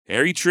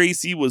Harry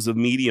Tracy was of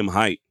medium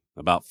height,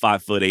 about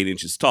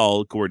 5'8"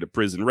 tall according to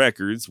prison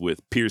records,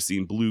 with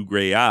piercing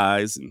blue-gray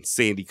eyes and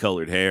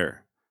sandy-colored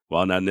hair.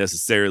 While not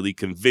necessarily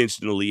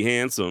conventionally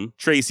handsome,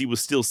 Tracy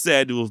was still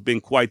said to have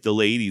been quite the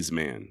ladies'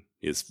 man.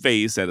 His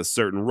face had a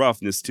certain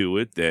roughness to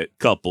it that,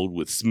 coupled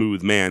with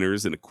smooth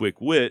manners and a quick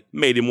wit,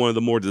 made him one of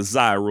the more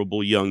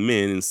desirable young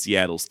men in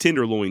Seattle's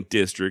Tenderloin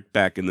district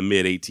back in the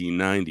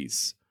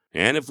mid-1890s.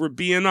 And if we're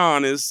being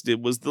honest, it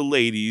was the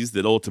ladies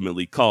that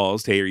ultimately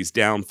caused Harry's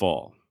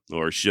downfall.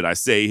 Or should I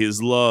say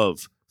his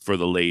love for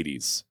the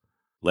ladies.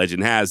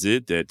 Legend has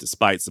it that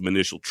despite some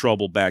initial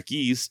trouble back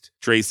east,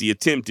 Tracy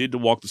attempted to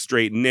walk the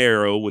straight and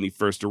narrow when he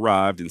first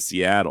arrived in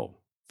Seattle.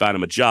 Found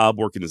him a job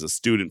working as a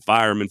student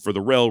fireman for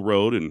the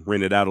railroad and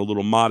rented out a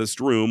little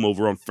modest room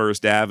over on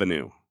First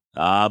Avenue.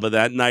 But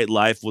that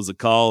nightlife was a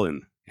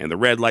calling, and the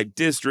red light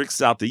districts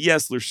south of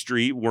Yesler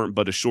Street weren't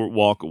but a short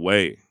walk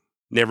away.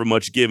 Never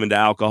much given to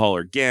alcohol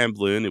or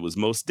gambling, it was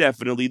most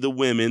definitely the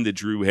women that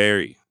drew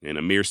Harry, and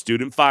a mere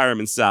student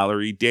fireman's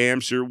salary damn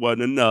sure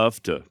wasn't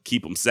enough to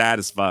keep him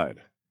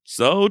satisfied.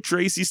 So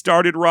Tracy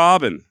started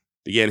robbing,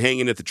 began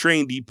hanging at the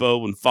train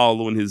depot and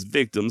following his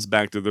victims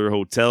back to their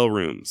hotel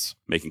rooms,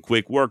 making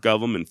quick work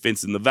of them and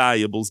fencing the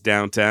valuables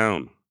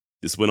downtown.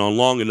 This went on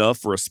long enough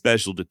for a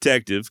special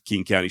detective,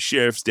 King County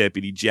Sheriff's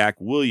Deputy Jack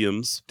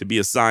Williams, to be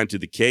assigned to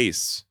the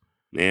case.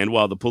 And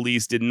while the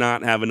police did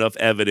not have enough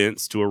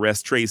evidence to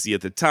arrest Tracy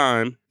at the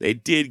time, they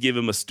did give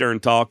him a stern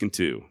talking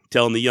to,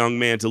 telling the young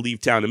man to leave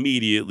town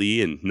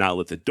immediately and not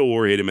let the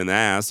door hit him in the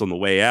ass on the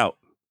way out.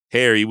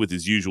 Harry, with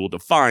his usual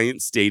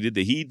defiance, stated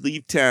that he'd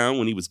leave town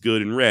when he was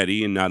good and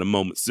ready and not a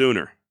moment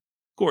sooner.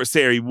 Of course,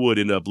 Harry would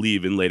end up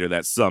leaving later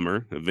that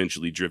summer,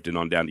 eventually drifting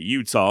on down to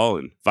Utah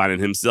and finding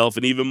himself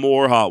in even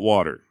more hot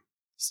water.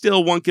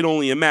 Still, one can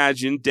only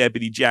imagine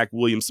Deputy Jack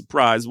Williams'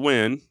 surprise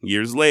when,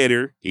 years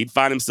later, he'd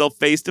find himself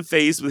face to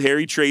face with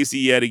Harry Tracy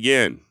yet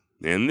again.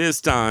 And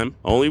this time,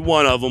 only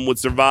one of them would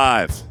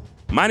survive.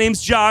 My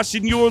name's Josh,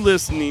 and you're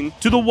listening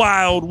to the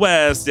Wild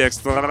West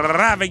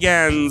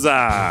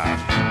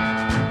Extravaganza.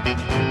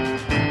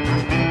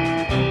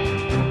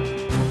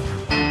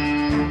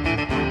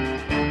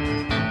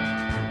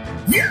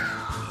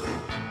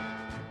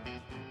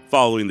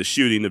 Following the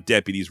shooting of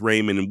deputies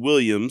Raymond and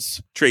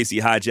Williams,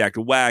 Tracy hijacked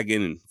a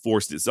wagon and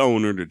forced its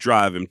owner to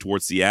drive him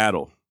towards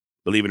Seattle.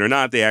 Believe it or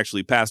not, they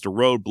actually passed a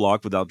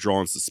roadblock without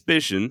drawing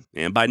suspicion,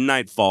 and by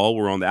nightfall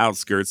were on the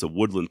outskirts of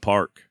Woodland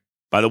Park.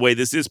 By the way,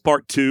 this is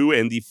part 2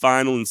 and the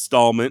final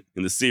installment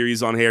in the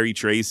series on Harry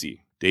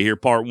Tracy. To hear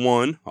part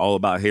 1, all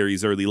about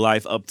Harry's early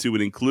life up to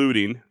and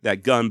including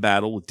that gun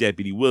battle with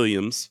Deputy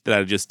Williams that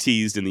I just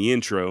teased in the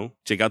intro,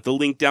 check out the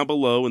link down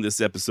below in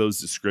this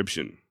episode's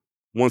description.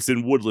 Once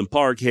in Woodland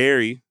Park,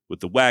 Harry,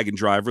 with the wagon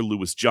driver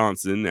Lewis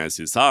Johnson as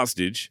his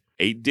hostage,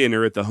 ate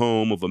dinner at the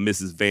home of a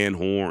Mrs. Van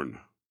Horn.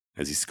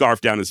 As he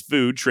scarfed down his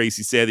food,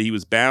 Tracy said that he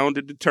was bound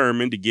and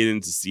determined to get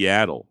into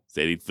Seattle,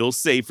 said he'd feel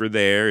safer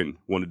there and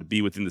wanted to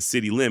be within the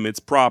city limits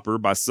proper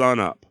by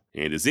sunup,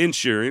 and as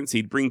insurance,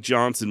 he'd bring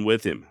Johnson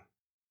with him.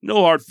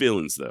 No hard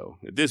feelings, though.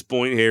 At this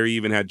point, Harry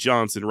even had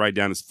Johnson write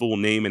down his full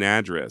name and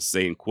address,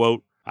 saying,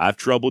 quote, "I've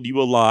troubled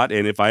you a lot,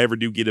 and if I ever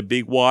do get a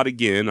big wad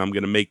again, I'm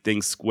going to make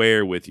things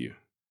square with you."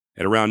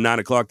 At around 9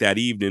 o'clock that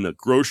evening, a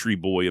grocery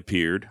boy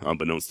appeared,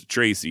 unbeknownst to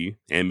Tracy,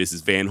 and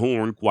Mrs. Van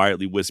Horn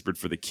quietly whispered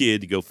for the kid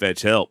to go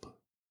fetch help.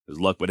 As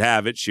luck would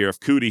have it,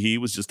 Sheriff Cudahy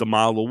was just a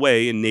mile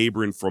away in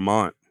neighboring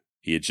Fremont.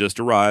 He had just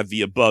arrived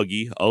via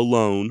buggy,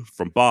 alone,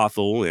 from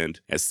Bothell,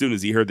 and as soon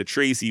as he heard that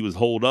Tracy was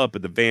holed up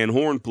at the Van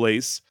Horn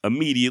place,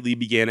 immediately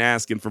began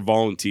asking for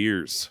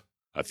volunteers.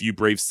 A few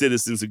brave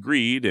citizens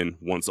agreed, and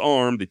once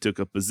armed, they took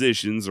up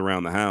positions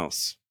around the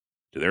house.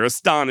 To their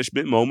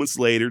astonishment, moments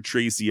later,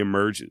 Tracy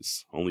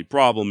emerges. Only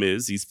problem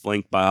is, he's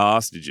flanked by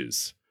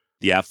hostages.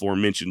 The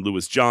aforementioned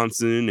Lewis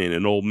Johnson and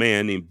an old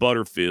man named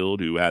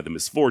Butterfield who had the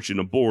misfortune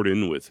of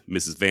boarding with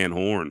Mrs. Van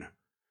Horn.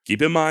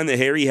 Keep in mind that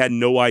Harry had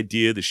no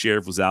idea the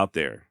sheriff was out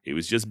there. He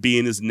was just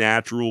being his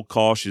natural,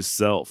 cautious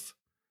self.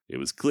 It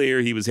was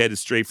clear he was headed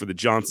straight for the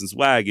Johnson's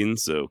wagon,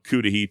 so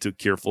Cudahy took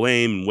careful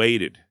aim and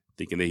waited,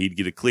 thinking that he'd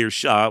get a clear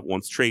shot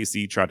once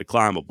Tracy tried to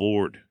climb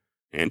aboard.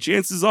 And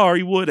chances are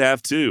he would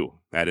have too,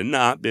 had it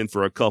not been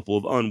for a couple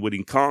of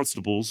unwitting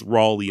constables,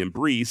 Raleigh and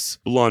Brees,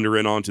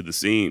 blundering onto the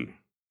scene.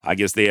 I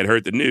guess they had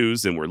heard the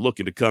news and were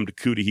looking to come to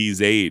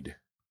Cudahy's aid.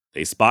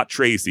 They spot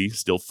Tracy,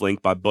 still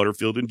flanked by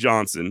Butterfield and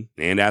Johnson,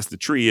 and ask the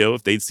trio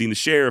if they'd seen the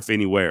sheriff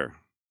anywhere.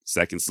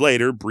 Seconds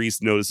later,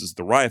 Brees notices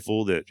the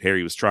rifle that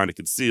Harry was trying to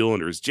conceal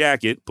under his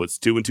jacket, puts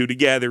 2 and 2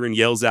 together, and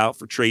yells out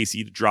for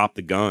Tracy to drop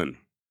the gun.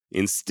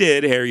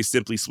 Instead, Harry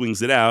simply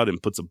swings it out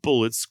and puts a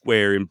bullet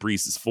square in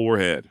Brees'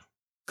 forehead.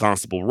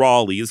 Constable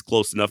Raleigh is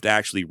close enough to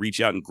actually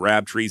reach out and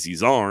grab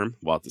Tracy's arm,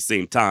 while at the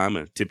same time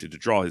attempted to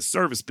draw his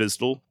service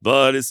pistol,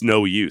 but it's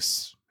no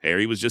use.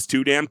 Harry was just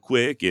too damn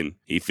quick, and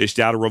he fished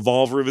out a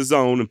revolver of his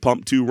own and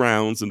pumped 2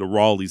 rounds into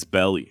Raleigh's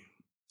belly.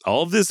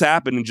 All of this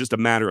happened in just a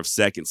matter of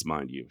seconds,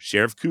 mind you.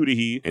 Sheriff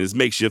Cudahy and his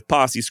makeshift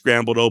posse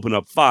scrambled to open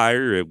up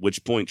fire, at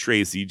which point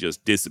Tracy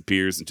just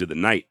disappears into the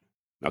night.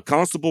 Now,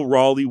 Constable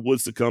Raleigh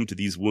would succumb to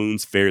these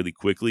wounds fairly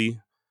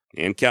quickly.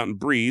 And counting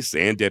Brees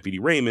and Deputy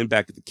Raymond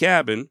back at the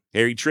cabin,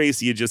 Harry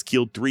Tracy had just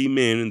killed 3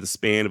 men in the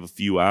span of a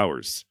few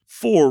hours.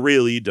 4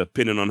 really,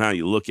 depending on how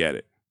you look at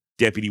it.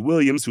 Deputy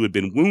Williams, who had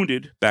been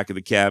wounded back at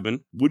the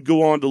cabin, would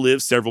go on to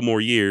live several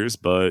more years,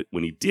 but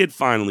when he did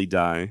finally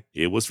die,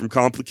 it was from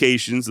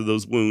complications of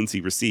those wounds he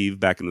received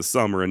back in the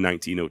summer in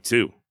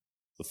 1902.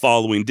 The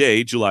following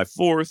day, July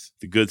 4th,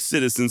 the good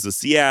citizens of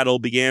Seattle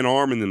began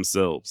arming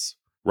themselves.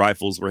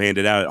 Rifles were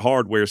handed out at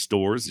hardware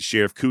stores as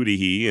Sheriff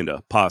Cudahy and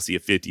a posse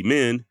of 50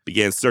 men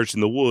began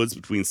searching the woods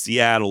between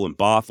Seattle and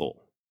Bothell.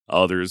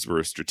 Others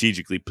were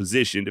strategically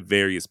positioned at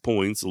various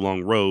points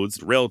along roads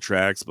and rail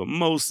tracks, but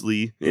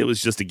mostly it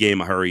was just a game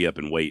of hurry up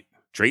and wait.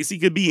 Tracy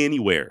could be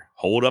anywhere,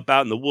 holed up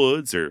out in the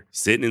woods or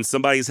sitting in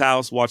somebody's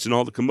house watching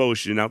all the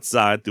commotion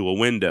outside through a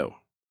window.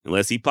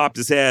 Unless he popped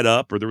his head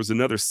up or there was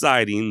another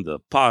sighting, the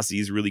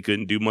posses really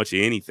couldn't do much of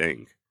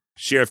anything.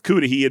 Sheriff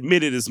Cudahy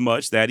admitted as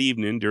much that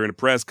evening during a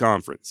press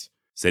conference.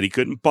 Said he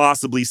couldn't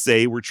possibly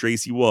say where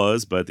Tracy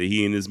was, but that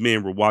he and his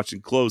men were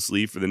watching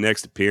closely for the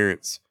next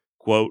appearance.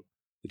 Quote,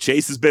 "The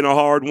chase has been a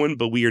hard one,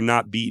 but we are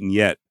not beaten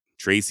yet.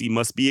 Tracy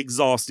must be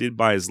exhausted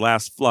by his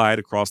last flight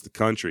across the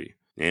country,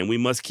 and we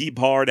must keep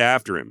hard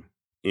after him."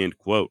 End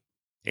quote.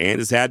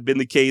 And as had been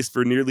the case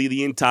for nearly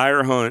the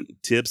entire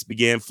hunt, tips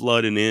began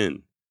flooding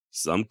in.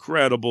 Some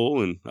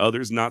credible and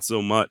others not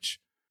so much.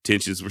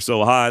 Tensions were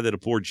so high that a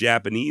poor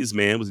Japanese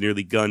man was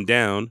nearly gunned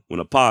down when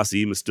a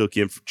posse mistook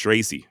him for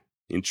Tracy.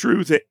 In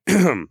truth,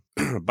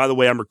 by the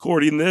way, I'm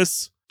recording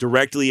this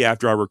directly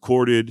after I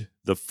recorded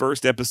the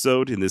first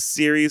episode in this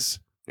series.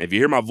 If you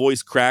hear my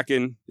voice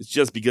cracking, it's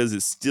just because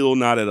it's still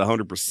not at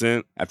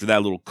 100% after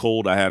that little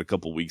cold I had a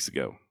couple weeks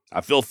ago.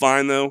 I feel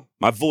fine though.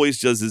 My voice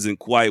just isn't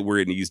quite where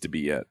it needs to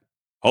be yet.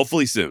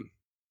 Hopefully soon.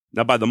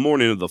 Now, by the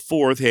morning of the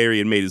 4th, Harry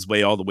had made his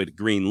way all the way to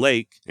Green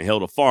Lake and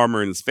held a farmer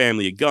and his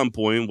family at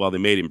gunpoint while they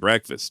made him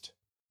breakfast.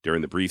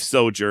 During the brief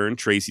sojourn,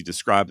 Tracy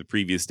described the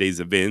previous day's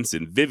events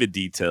in vivid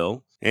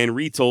detail and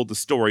retold the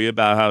story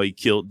about how he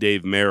killed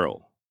Dave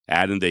Merrill,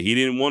 adding that he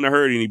didn't want to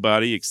hurt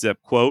anybody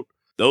except, quote,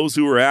 "those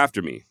who are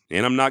after me,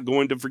 and I'm not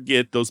going to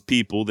forget those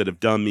people that have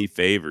done me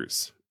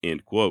favors,"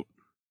 end quote.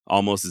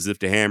 Almost as if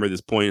to hammer this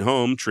point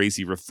home,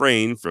 Tracy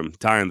refrained from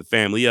tying the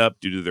family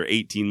up due to their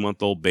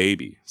 18-month-old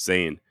baby,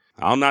 saying,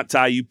 "I'll not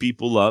tie you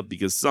people up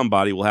because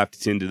somebody will have to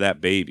tend to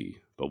that baby.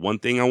 But one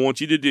thing I want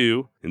you to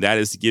do, and that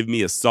is to give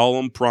me a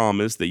solemn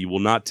promise that you will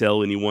not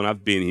tell anyone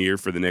I've been here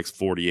for the next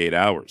 48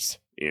 hours.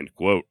 End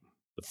quote.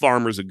 The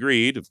farmers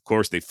agreed. Of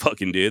course they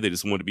fucking did. They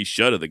just wanted to be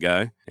shut of the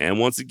guy. And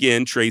once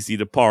again, Tracy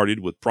departed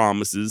with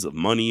promises of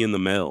money in the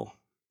mail.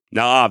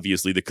 Now,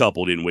 obviously, the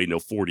couple didn't wait no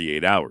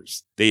 48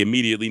 hours. They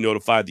immediately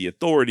notified the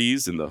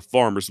authorities, and the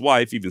farmer's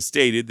wife even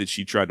stated that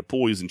she tried to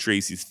poison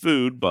Tracy's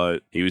food,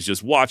 but he was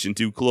just watching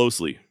too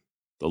closely.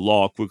 The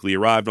law quickly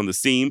arrived on the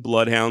scene,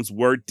 bloodhounds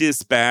were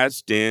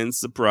dispatched, and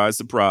surprise,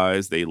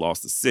 surprise, they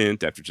lost the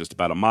scent after just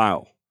about a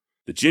mile.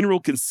 The general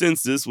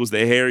consensus was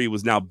that Harry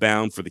was now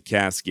bound for the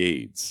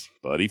Cascades,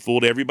 but he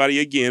fooled everybody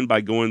again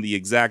by going the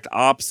exact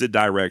opposite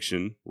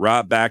direction,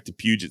 right back to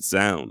Puget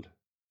Sound.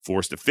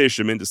 Forced a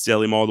fisherman to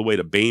sell him all the way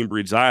to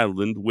Bainbridge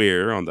Island,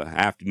 where, on the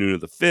afternoon of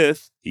the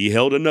 5th, he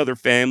held another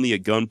family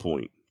at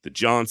gunpoint, the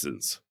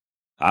Johnsons.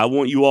 "I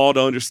want you all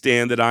to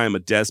understand that I am a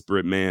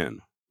desperate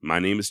man. My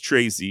name is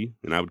Tracy,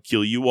 and I would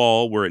kill you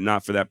all were it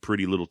not for that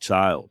pretty little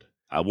child.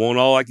 I want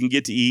all I can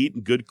get to eat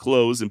and good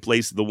clothes in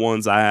place of the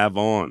ones I have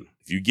on.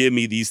 If you give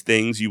me these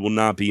things, you will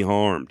not be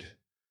harmed."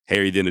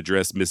 Harry then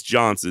addressed Miss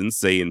Johnson,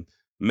 saying,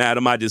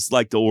 "Madam, I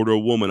dislike to order a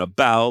woman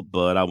about,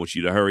 but I want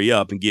you to hurry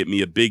up and get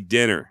me a big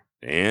dinner.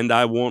 And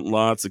I want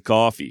lots of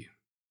coffee."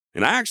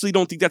 And I actually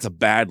don't think that's a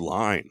bad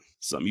line.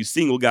 Some of you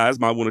single guys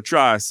might want to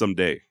try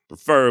someday,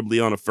 preferably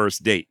on a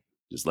first date.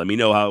 Just let me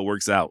know how it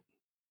works out.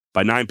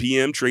 By 9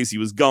 p.m., Tracy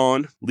was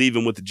gone,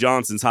 leaving with the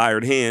Johnsons'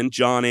 hired hand,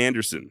 John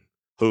Anderson,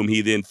 whom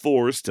he then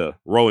forced to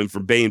row him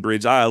from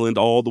Bainbridge Island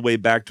all the way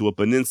back to a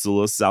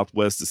peninsula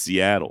southwest of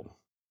Seattle.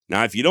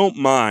 Now, if you don't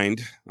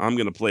mind, I'm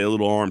going to play a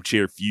little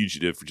armchair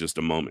fugitive for just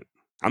a moment.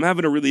 I'm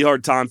having a really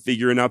hard time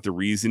figuring out the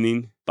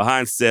reasoning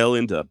behind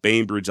sailing to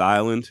Bainbridge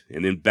Island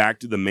and then back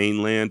to the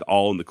mainland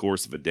all in the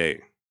course of a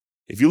day.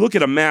 If you look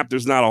at a map,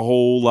 there's not a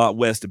whole lot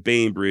west of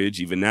Bainbridge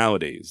even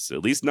nowadays,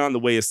 at least not in the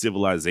way of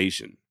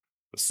civilization.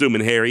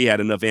 Assuming Harry had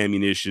enough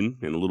ammunition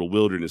and a little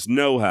wilderness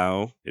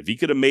know-how, if he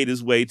could have made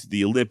his way to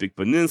the Olympic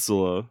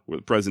Peninsula, where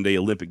the present-day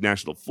Olympic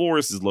National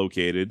Forest is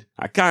located,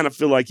 I kind of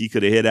feel like he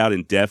could have hid out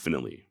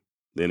indefinitely.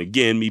 Then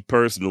again, me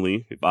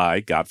personally, if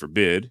I, God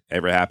forbid,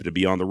 ever happen to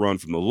be on the run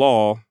from the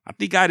law, I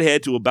think I'd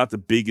head to about the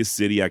biggest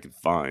city I could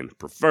find,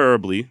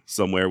 preferably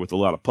somewhere with a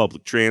lot of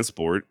public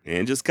transport,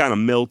 and just kind of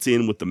melt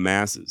in with the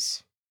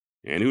masses.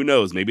 And who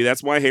knows, maybe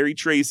that's why Harry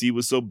Tracy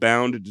was so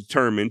bound and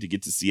determined to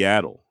get to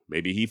Seattle.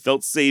 Maybe he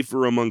felt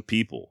safer among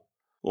people.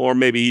 Or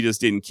maybe he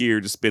just didn't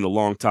care to spend a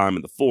long time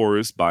in the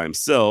forest by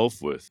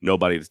himself with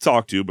nobody to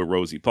talk to but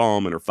Rosie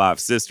Palm and her 5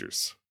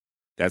 sisters.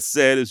 That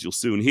said, as you'll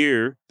soon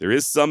hear, there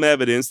is some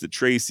evidence that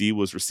Tracy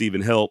was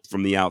receiving help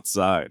from the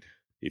outside.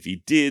 if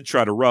he did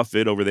try to rough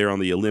it over there on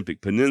the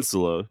Olympic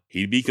Peninsula,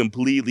 he'd be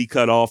completely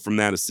cut off from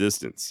that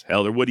assistance.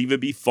 Hell, there wouldn't even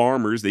be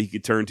farmers that he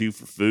could turn to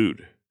for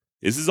food.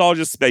 This is all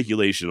just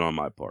speculation on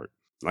my part.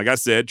 Like I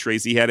said,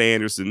 Tracy had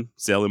Anderson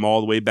sail him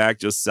all the way back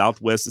just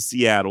southwest of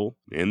Seattle,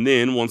 and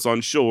then, once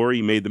on shore,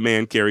 he made the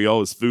man carry all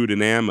his food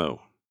and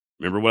ammo.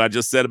 Remember what I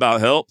just said about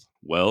help?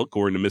 Well,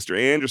 according to Mr.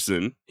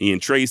 Anderson, he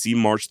and Tracy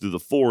marched through the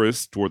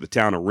forest toward the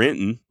town of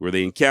Renton, where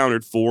they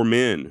encountered 4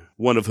 men,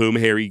 one of whom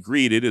Harry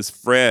greeted as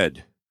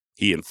Fred.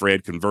 He and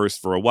Fred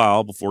conversed for a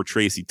while before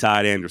Tracy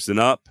tied Anderson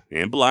up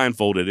and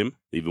blindfolded him,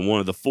 leaving one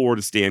of the 4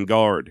 to stand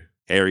guard.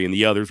 Harry and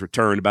the others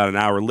returned about an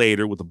hour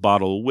later with a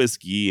bottle of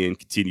whiskey and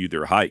continued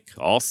their hike,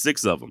 all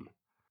 6 of them.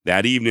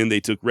 That evening, they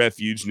took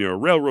refuge near a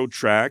railroad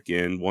track,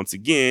 and once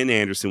again,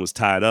 Anderson was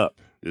tied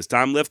up. This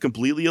time left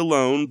completely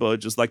alone, but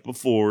just like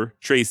before,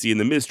 Tracy and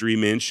the mystery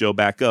men show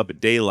back up at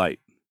daylight.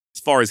 As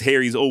far as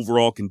Harry's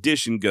overall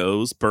condition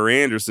goes, per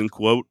Anderson,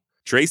 quote,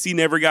 Tracy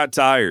never got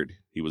tired.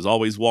 He was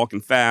always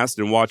walking fast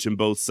and watching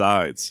both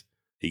sides.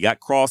 He got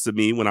cross at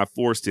me when I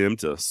forced him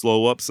to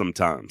slow up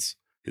sometimes.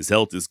 His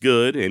health is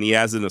good, and he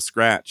hasn't a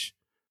scratch.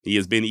 He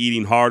has been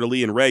eating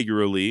heartily and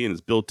regularly and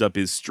has built up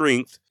his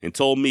strength and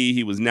told me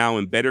he was now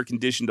in better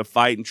condition to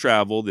fight and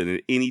travel than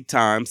at any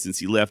time since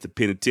he left the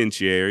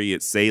penitentiary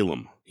at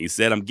Salem. He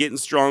said, I'm getting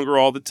stronger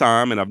all the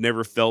time and I've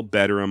never felt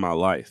better in my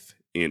life.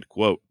 End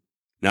quote.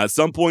 Now, at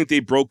some point, they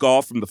broke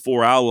off from the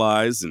 4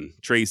 allies and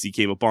Tracy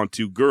came upon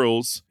 2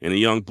 girls and a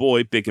young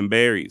boy picking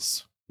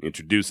berries.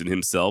 Introducing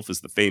himself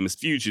as the famous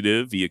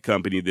fugitive, he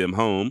accompanied them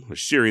home,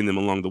 assuring them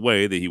along the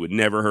way that he would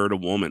never hurt a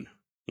woman.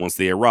 Once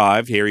they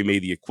arrived, Harry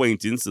made the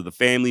acquaintance of the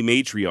family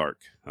matriarch,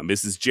 a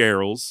Mrs.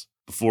 Gerald's,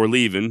 before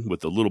leaving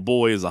with the little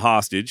boy as a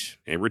hostage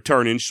and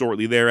returning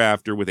shortly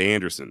thereafter with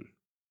Anderson.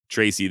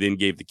 Tracy then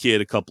gave the kid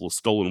a couple of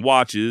stolen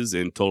watches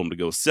and told him to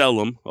go sell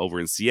them over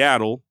in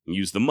Seattle and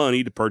use the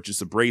money to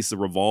purchase a brace of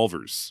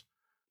revolvers.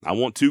 I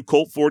want 2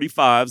 Colt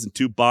 45s and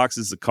 2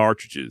 boxes of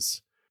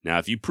cartridges. Now,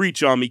 if you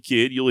preach on me,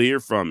 kid, you'll hear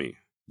from me.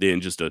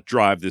 Then, just to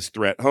drive this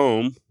threat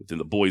home, within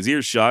the boy's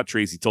earshot,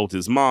 Tracy told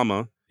his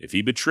mama, if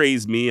he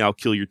betrays me, I'll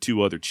kill your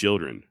 2 other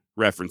children,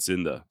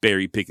 referencing the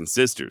berry-picking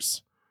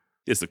sisters.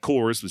 This, of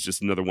course, was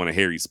just another one of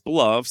Harry's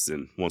bluffs,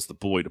 and once the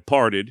boy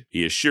departed,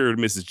 he assured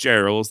Mrs.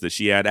 Gerald that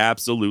she had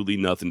absolutely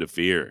nothing to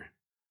fear.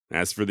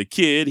 As for the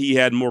kid, he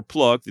had more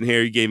pluck than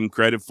Harry gave him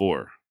credit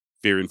for.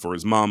 Fearing for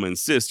his mama and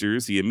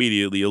sisters, he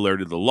immediately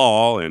alerted the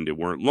law, and it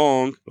weren't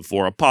long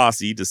before a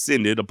posse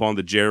descended upon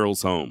the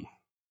Gerald's home.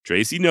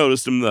 Tracy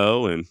noticed him,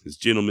 though, and, as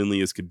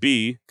gentlemanly as could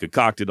be,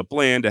 concocted a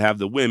plan to have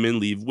the women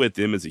leave with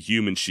him as a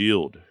human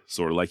shield,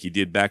 sort of like he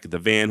did back at the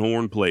Van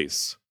Horn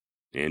place.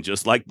 And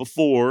just like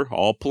before,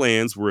 all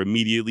plans were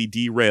immediately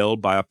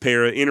derailed by a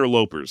pair of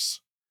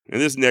interlopers.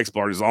 And this next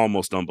part is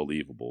almost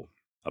unbelievable.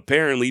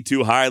 Apparently,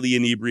 2 highly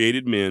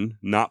inebriated men,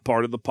 not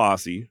part of the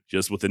posse,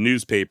 just what the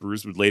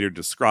newspapers would later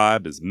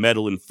describe as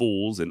meddling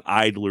fools and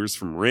idlers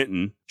from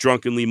Renton,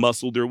 drunkenly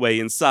muscled their way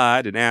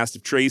inside and asked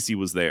if Tracy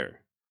was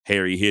there.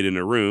 Harry hid in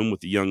a room with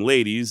the young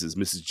ladies as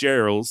Mrs.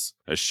 Gerald's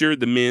assured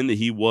the men that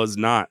he was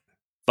not.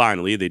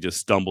 Finally, they just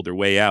stumbled their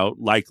way out,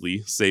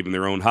 likely saving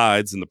their own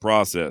hides in the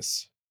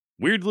process.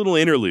 Weird little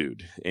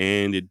interlude,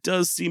 and it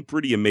does seem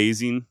pretty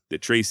amazing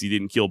that Tracy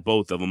didn't kill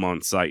both of them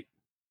on sight.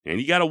 And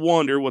you gotta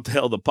wonder what the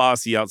hell the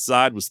posse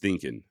outside was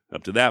thinking.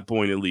 Up to that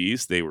point, at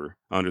least, they were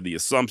under the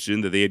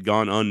assumption that they had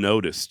gone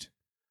unnoticed.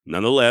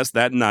 Nonetheless,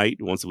 that night,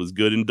 once it was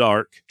good and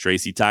dark,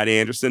 Tracy tied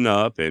Anderson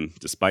up, and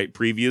despite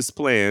previous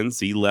plans,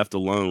 he left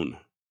alone,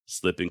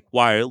 slipping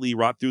quietly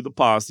right through the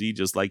posse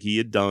just like he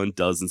had done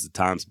dozens of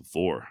times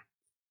before.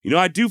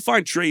 I do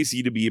find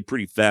Tracy to be a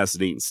pretty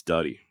fascinating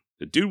study.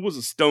 The dude was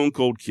a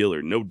stone-cold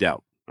killer, no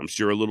doubt. I'm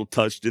sure a little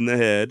touched in the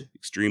head,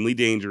 extremely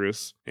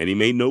dangerous, and he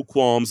made no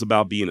qualms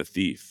about being a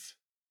thief.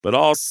 But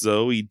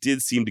also, he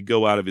did seem to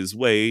go out of his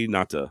way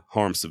not to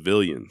harm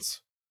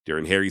civilians.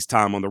 During Harry's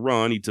time on the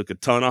run, he took a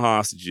ton of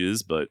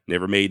hostages, but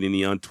never made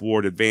any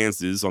untoward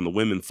advances on the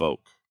womenfolk.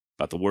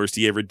 About the worst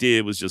he ever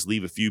did was just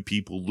leave a few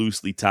people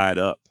loosely tied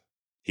up.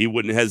 He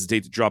wouldn't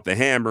hesitate to drop the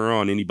hammer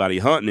on anybody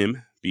hunting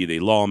him, be they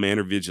lawman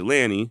or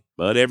vigilante,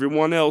 but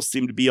everyone else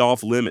seemed to be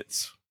off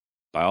limits.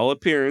 By all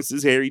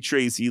appearances, Harry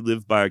Tracy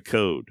lived by a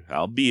code,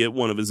 albeit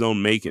one of his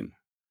own making.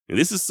 And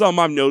this is something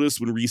I've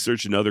noticed when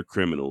researching other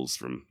criminals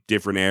from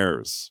different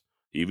eras,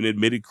 even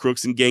admitted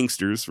crooks and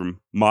gangsters from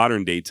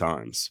modern day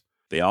times.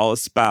 They all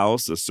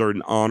espouse a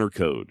certain honor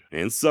code,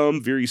 and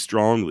some very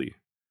strongly.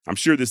 I'm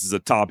sure this is a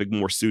topic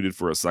more suited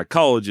for a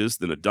psychologist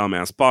than a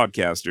dumbass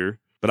podcaster,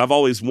 but I've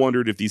always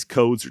wondered if these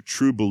codes are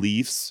true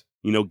beliefs,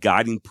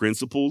 guiding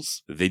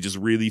principles that they just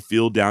really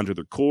feel down to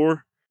their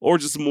core, or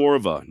just more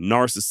of a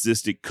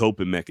narcissistic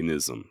coping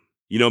mechanism.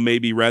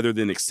 Maybe rather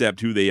than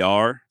accept who they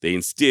are, they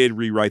instead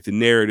rewrite the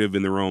narrative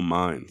in their own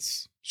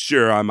minds.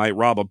 Sure, I might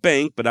rob a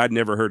bank, but I'd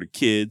never hurt a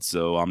kid,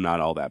 so I'm not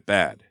all that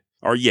bad.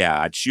 Or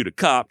yeah, I'd shoot a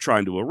cop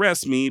trying to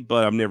arrest me,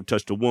 but I've never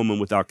touched a woman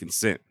without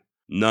consent.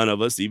 None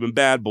of us, even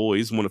bad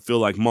boys, want to feel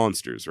like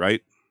monsters,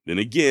 right? Then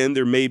again,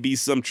 there may be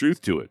some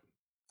truth to it.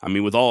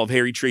 With all of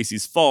Harry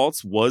Tracy's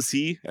faults, was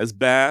he as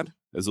bad?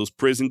 as those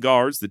prison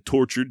guards that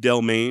tortured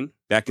Delmain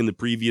back in the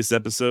previous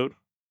episode.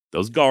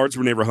 Those guards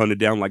were never hunted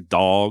down like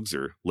dogs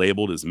or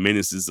labeled as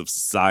menaces of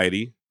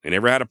society. They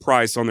never had a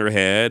price on their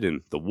head,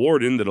 and the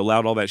warden that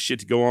allowed all that shit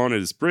to go on at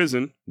his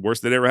prison, the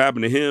worst that ever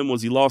happened to him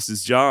was he lost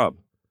his job.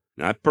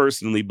 And I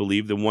personally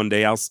believe that one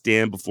day I'll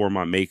stand before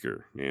my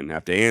maker and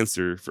have to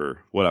answer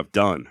for what I've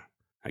done.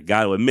 I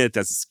gotta admit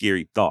that's a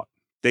scary thought.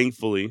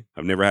 Thankfully,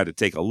 I've never had to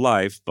take a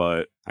life,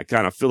 but I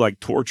kind of feel like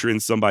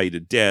torturing somebody to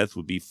death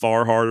would be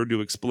far harder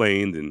to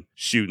explain than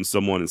shooting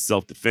someone in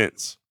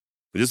self-defense.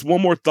 But just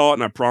one more thought,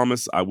 and I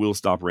promise I will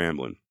stop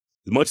rambling.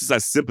 As much as I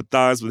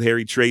sympathize with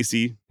Harry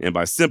Tracy, and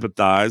by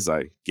sympathize,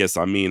 I guess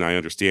I mean I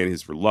understand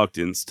his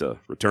reluctance to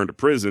return to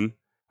prison,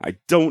 I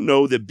don't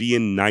know that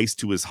being nice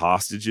to his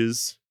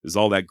hostages is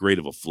all that great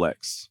of a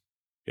flex.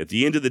 At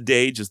the end of the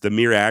day, just the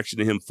mere action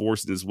of him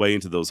forcing his way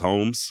into those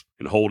homes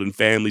and holding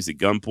families at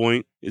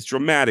gunpoint is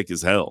traumatic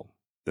as hell.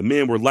 The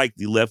men were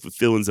likely left with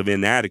feelings of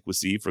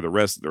inadequacy for the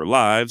rest of their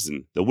lives,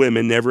 and the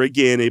women never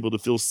again able to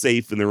feel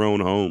safe in their own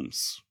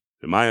homes.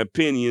 In my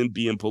opinion,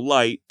 being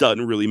polite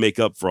doesn't really make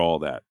up for all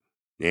that.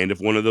 And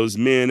if one of those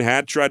men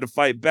had tried to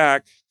fight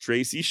back,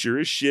 Tracy sure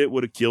as shit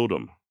would have killed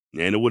him.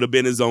 And it would have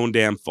been his own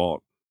damn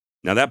fault.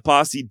 Now that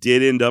posse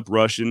did end up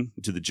rushing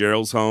to the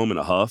Gerald's home in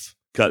a huff,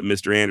 cutting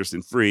Mr.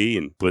 Anderson free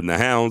and putting the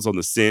hounds on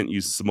the scent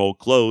using some old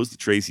clothes that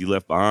Tracy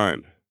left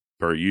behind.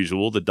 Per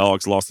usual, the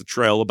dogs lost the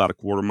trail about a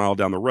quarter mile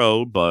down the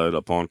road, but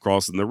upon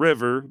crossing the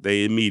river,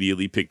 they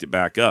immediately picked it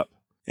back up.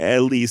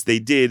 At least they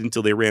did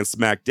until they ran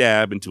smack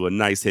dab into a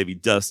nice heavy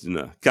dust and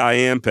a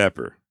cayenne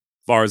pepper.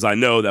 Far as I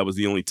know, that was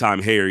the only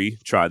time Harry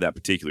tried that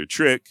particular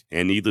trick,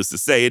 and needless to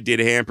say, it did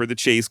hamper the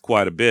chase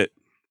quite a bit.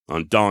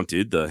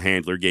 Undaunted, the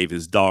handler gave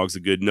his dogs a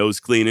good nose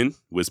cleaning,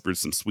 whispered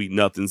some sweet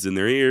nothings in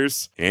their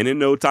ears, and in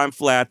no time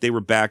flat, they were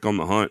back on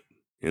the hunt.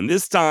 And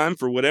this time,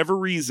 for whatever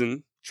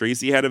reason,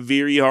 Tracy had a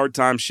very hard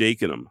time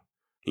shaking them.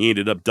 He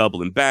ended up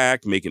doubling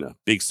back, making a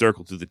big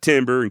circle through the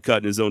timber and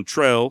cutting his own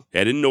trail,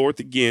 heading north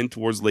again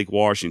towards Lake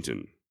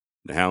Washington.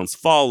 The hounds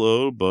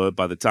followed, but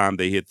by the time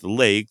they hit the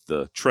lake,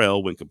 the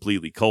trail went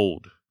completely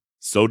cold.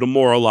 So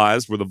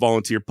demoralized were the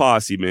volunteer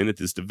posse men at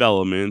this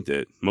development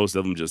that most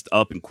of them just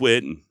up and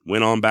quit and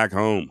went on back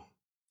home.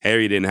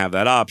 Harry didn't have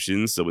that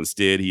option, so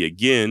instead he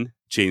again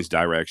changed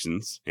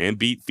directions and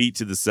beat feet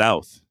to the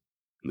south.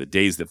 In the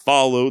days that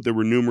followed, there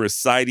were numerous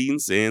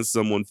sightings, and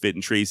someone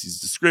fitting Tracy's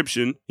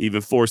description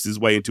even forced his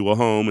way into a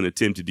home and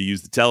attempted to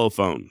use the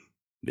telephone.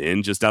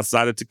 Then, just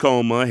outside of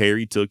Tacoma,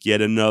 Harry took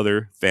yet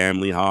another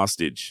family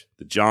hostage,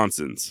 the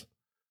Johnsons.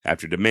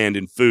 After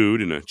demanding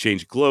food and a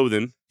change of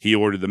clothing, he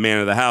ordered the man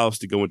of the house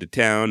to go into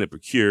town and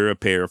procure a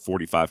pair of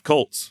 .45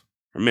 Colts.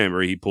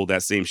 Remember, he pulled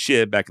that same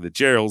shit back at the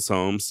Gerald's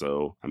home,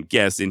 so I'm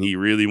guessing he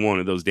really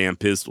wanted those damn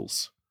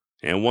pistols.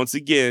 And once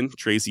again,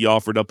 Tracy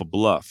offered up a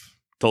bluff.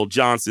 Told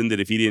Johnson that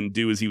if he didn't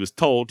do as he was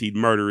told, he'd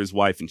murder his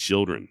wife and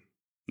children.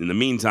 In the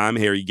meantime,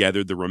 Harry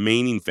gathered the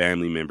remaining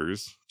family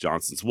members,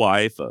 Johnson's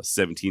wife, a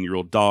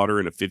 17-year-old daughter,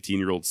 and a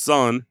 15-year-old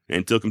son,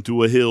 and took them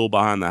to a hill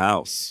behind the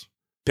house.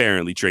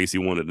 Apparently, Tracy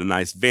wanted a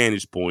nice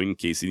vantage point in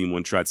case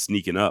anyone tried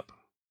sneaking up.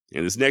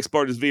 And this next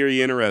part is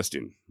very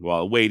interesting.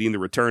 While awaiting the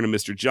return of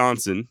Mr.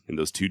 Johnson and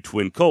those two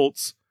twin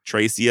Colts,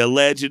 Tracy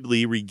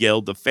allegedly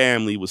regaled the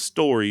family with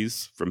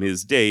stories from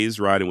his days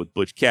riding with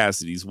Butch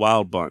Cassidy's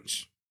Wild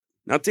Bunch.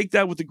 Now take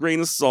that with a grain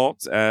of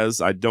salt,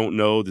 as I don't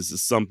know this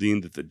is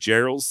something that the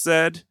Geralds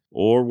said,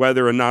 or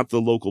whether or not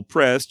the local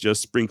press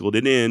just sprinkled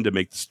it in to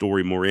make the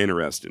story more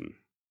interesting.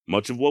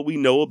 Much of what we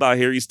know about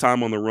Harry's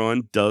time on the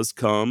run does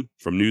come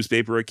from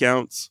newspaper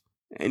accounts,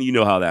 and you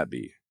know how that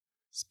be.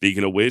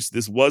 Speaking of which,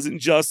 this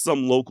wasn't just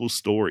some local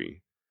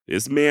story.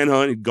 This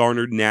manhunt had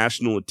garnered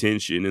national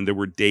attention, and there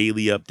were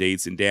daily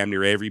updates in damn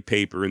near every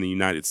paper in the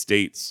United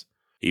States.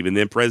 Even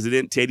then,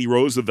 President Teddy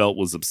Roosevelt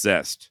was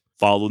obsessed,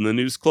 following the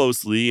news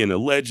closely and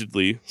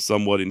allegedly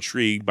somewhat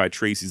intrigued by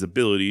Tracy's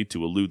ability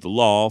to elude the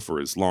law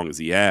for as long as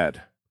he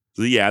had.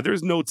 So yeah,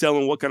 there's no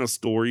telling what kind of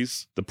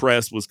stories the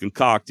press was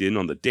concocting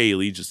on the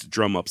daily just to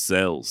drum up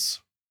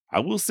sales. I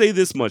will say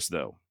this much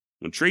though.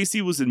 When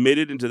Tracy was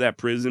admitted into that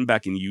prison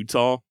back in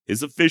Utah,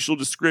 his official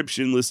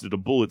description listed a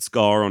bullet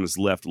scar on his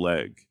left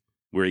leg.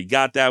 Where he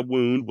got that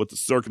wound, what the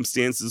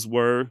circumstances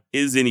were,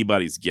 is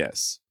anybody's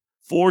guess.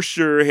 For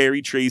sure,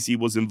 Harry Tracy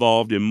was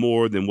involved in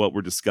more than what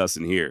we're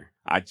discussing here.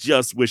 I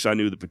just wish I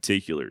knew the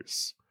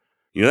particulars.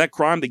 You know, that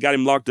crime that got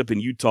him locked up in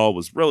Utah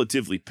was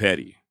relatively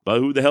petty, but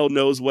who the hell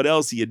knows what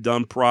else he had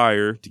done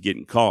prior to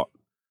getting caught?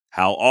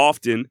 How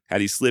often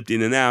had he slipped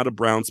in and out of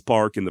Browns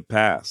Park in the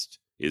past?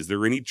 Is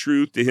there any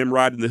truth to him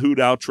riding the Hoot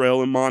Owl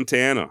Trail in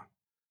Montana?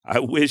 I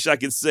wish I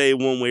could say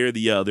one way or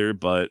the other,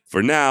 but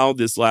for now,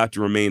 this will have to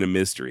remain a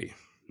mystery.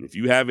 If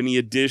you have any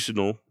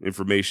additional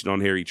information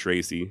on Harry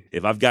Tracy,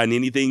 if I've gotten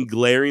anything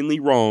glaringly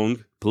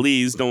wrong,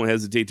 please don't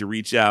hesitate to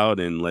reach out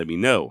and let me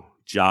know.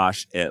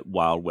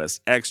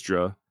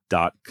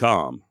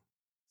 Josh@wildwestextra.com.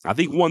 I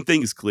think one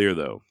thing is clear,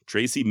 though.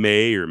 Tracy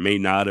may or may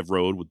not have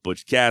rode with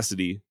Butch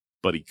Cassidy,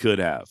 but he could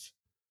have.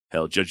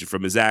 Hell, judging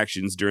from his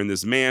actions during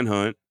this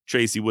manhunt,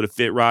 Tracy would have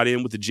fit right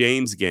in with the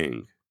James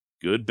gang.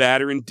 Good,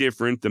 bad, or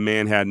indifferent, the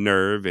man had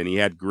nerve and he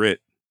had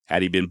grit.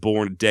 Had he been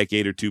born a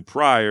decade or two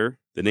prior,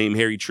 the name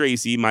Harry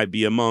Tracy might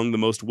be among the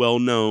most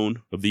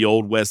well-known of the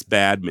Old West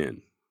bad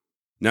men.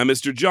 Now,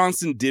 Mr.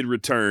 Johnson did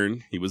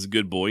return. He was a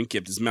good boy and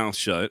kept his mouth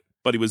shut,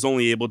 but he was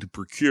only able to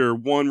procure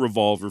one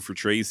revolver for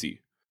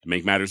Tracy. To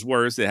make matters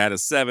worse, it had a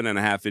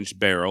 7.5-inch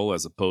barrel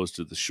as opposed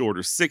to the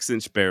shorter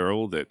 6-inch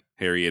barrel that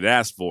Harry had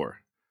asked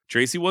for.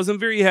 Tracy wasn't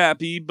very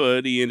happy,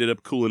 but he ended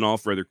up cooling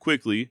off rather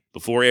quickly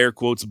before air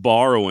quotes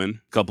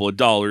borrowing a couple of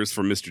dollars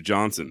from Mr.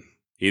 Johnson.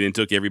 He then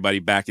took everybody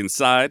back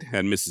inside,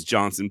 had Mrs.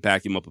 Johnson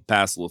pack him up a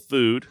parcel of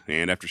food,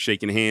 and after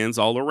shaking hands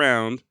all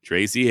around,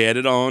 Tracy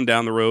headed on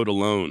down the road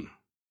alone.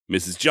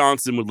 Mrs.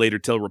 Johnson would later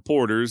tell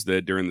reporters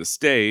that during the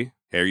stay,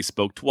 Harry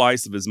spoke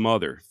twice of his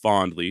mother,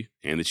 fondly,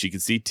 and that she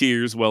could see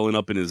tears welling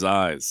up in his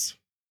eyes.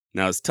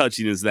 Now, as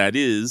touching as that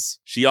is,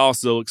 she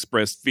also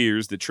expressed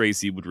fears that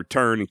Tracy would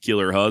return and kill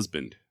her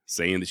husband,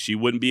 saying that she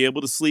wouldn't be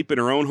able to sleep in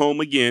her own home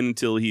again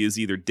until he is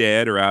either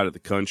dead or out of the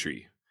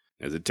country.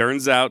 As it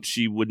turns out,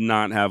 she would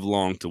not have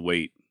long to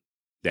wait.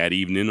 That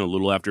evening, a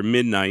little after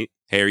midnight,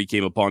 Harry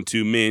came upon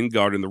two men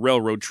guarding the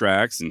railroad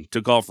tracks and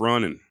took off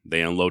running.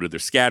 They unloaded their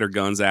scatter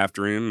guns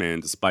after him,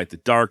 and despite the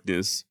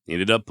darkness,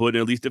 ended up putting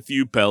at least a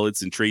few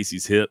pellets in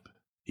Tracy's hip.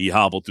 He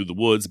hobbled through the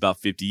woods about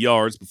 50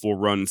 yards before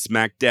running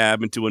smack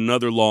dab into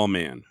another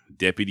lawman,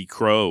 Deputy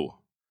Crow.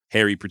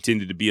 Harry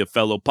pretended to be a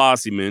fellow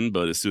posseman,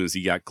 but as soon as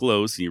he got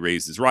close, he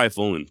raised his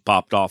rifle and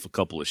popped off a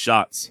couple of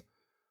shots.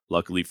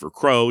 Luckily for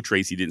Crow,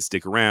 Tracy didn't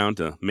stick around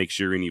to make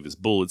sure any of his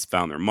bullets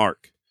found their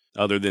mark.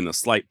 Other than a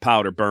slight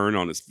powder burn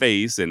on his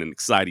face and an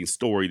exciting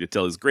story to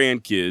tell his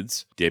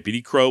grandkids,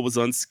 Deputy Crow was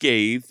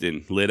unscathed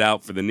and lit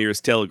out for the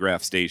nearest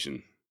telegraph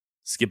station.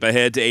 Skip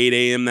ahead to 8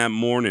 a.m. that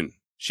morning.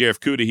 Sheriff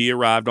Cudahy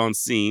arrived on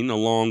scene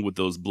along with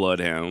those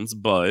bloodhounds,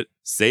 but,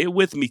 say it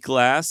with me,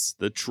 class,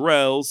 the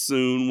trail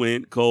soon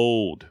went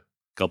cold.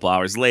 A couple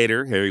hours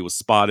later, Harry was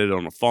spotted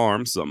on a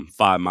farm some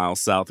 5 miles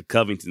south of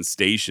Covington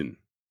Station.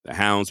 The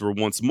hounds were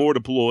once more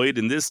deployed,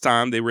 and this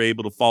time they were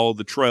able to follow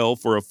the trail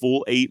for a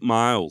full 8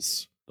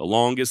 miles. The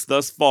longest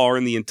thus far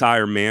in the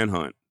entire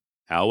manhunt.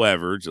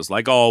 However, just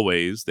like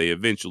always, they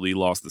eventually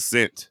lost the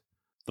scent.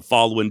 The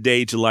following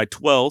day, July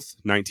 12th,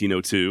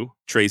 1902,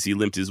 Tracy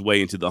limped his way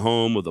into the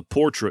home of the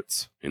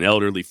Portraits, an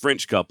elderly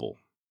French couple.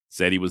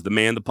 Said he was the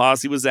man the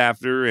posse was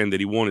after and that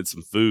he wanted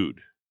some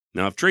food.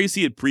 Now, if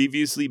Tracy had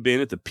previously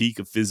been at the peak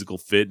of physical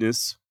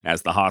fitness,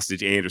 as the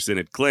hostage Anderson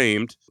had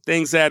claimed,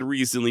 things had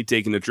recently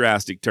taken a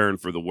drastic turn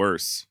for the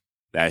worse.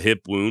 That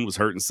hip wound was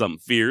hurting something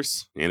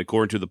fierce, and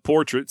according to the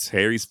Portraits,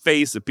 Harry's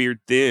face appeared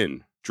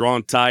thin,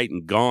 drawn tight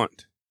and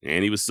gaunt,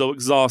 and he was so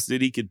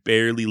exhausted he could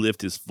barely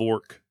lift his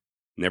fork.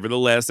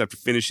 Nevertheless, after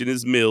finishing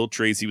his meal,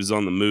 Tracy was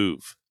on the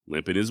move,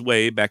 limping his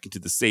way back into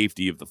the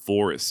safety of the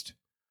forest.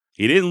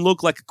 He didn't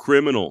look like a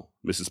criminal,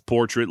 Mrs.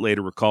 Portrait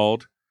later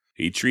recalled.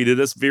 He treated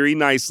us very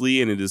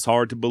nicely, and it is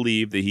hard to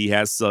believe that he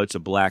has such a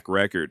black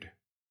record.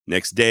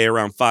 Next day,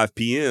 around 5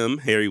 p.m.,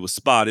 Harry was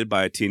spotted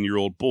by a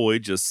 10-year-old boy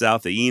just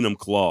south of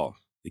Enumclaw.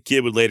 The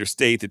kid would later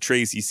state that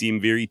Tracy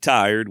seemed very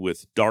tired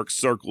with dark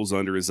circles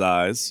under his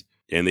eyes,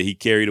 and that he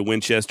carried a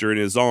Winchester in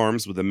his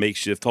arms with a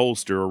makeshift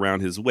holster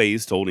around his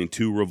waist holding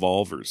 2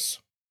 revolvers.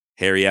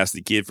 Harry asked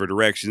the kid for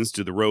directions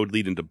to the road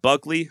leading to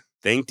Buckley,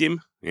 thanked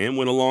him, and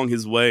went along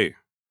his way.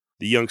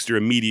 The youngster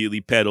immediately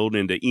pedaled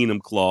into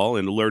Enumclaw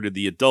and alerted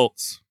the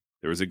adults.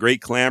 There was a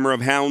great clamor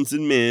of hounds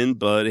and men,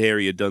 but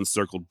Harry had done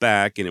circled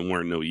back and it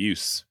weren't no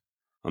use.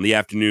 On the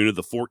afternoon of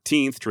the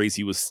 14th,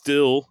 Tracy was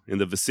still in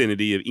the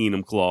vicinity of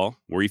Enumclaw,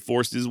 where he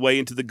forced his way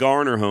into the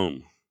Garner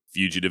home.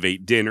 Fugitive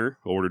ate dinner,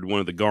 ordered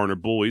one of the Garner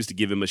boys to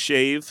give him a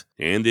shave,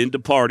 and then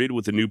departed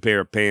with a new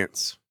pair of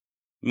pants.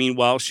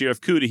 Meanwhile, Sheriff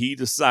Cudahy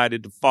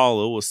decided to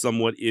follow a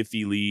somewhat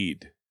iffy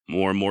lead.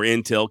 More and more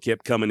intel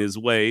kept coming his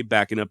way,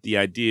 backing up the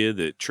idea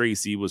that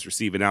Tracy was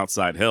receiving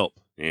outside help,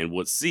 and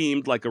what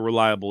seemed like a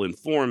reliable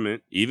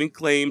informant even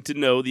claimed to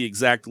know the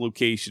exact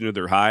location of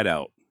their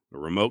hideout. A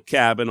remote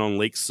cabin on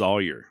Lake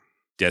Sawyer.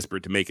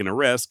 Desperate to make an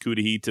arrest,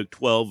 Cudahy took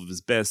 12 of his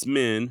best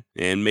men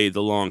and made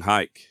the long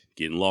hike,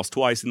 getting lost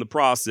twice in the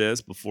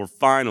process before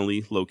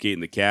finally locating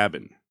the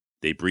cabin.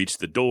 They breached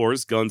the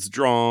doors, guns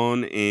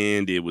drawn,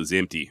 and it was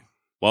empty.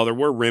 While there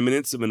were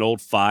remnants of an old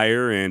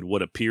fire and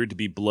what appeared to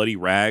be bloody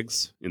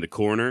rags in the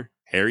corner,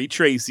 Harry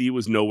Tracy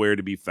was nowhere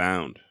to be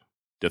found.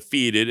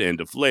 Defeated and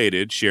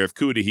deflated, Sheriff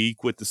Cudahy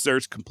quit the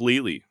search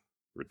completely.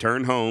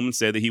 Returned home and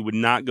said that he would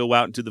not go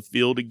out into the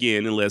field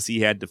again unless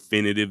he had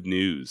definitive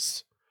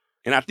news.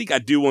 And I think I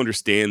do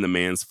understand the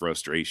man's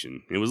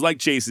frustration. It was like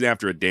chasing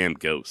after a damn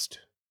ghost.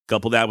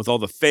 Couple that with all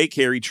the fake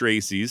Harry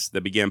Tracys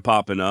that began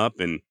popping up,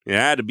 and it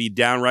had to be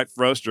downright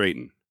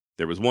frustrating.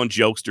 There was one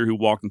jokester who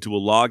walked into a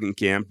logging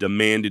camp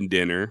demanding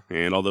dinner,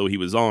 and although he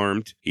was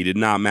armed, he did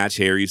not match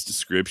Harry's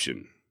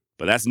description.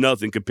 But that's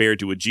nothing compared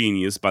to a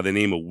genius by the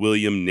name of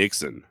William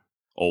Nixon.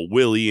 Old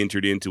Willie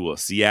entered into a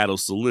Seattle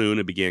saloon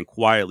and began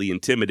quietly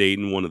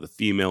intimidating one of the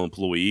female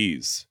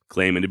employees,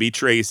 claiming to be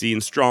Tracy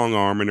and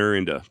strong-arming her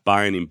into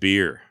buying him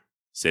beer.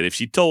 Said if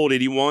she told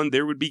anyone,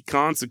 there would be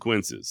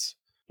consequences.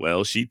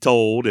 Well, she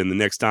told, and the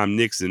next time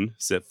Nixon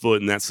set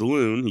foot in that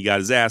saloon, he got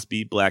his ass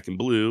beat black and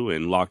blue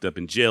and locked up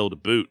in jail to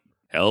boot.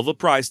 Hell of a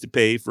price to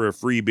pay for a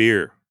free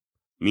beer.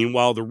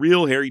 Meanwhile, the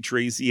real Harry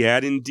Tracy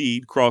had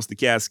indeed crossed the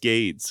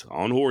Cascades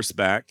on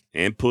horseback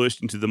and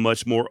pushed into the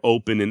much more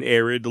open and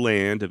arid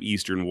land of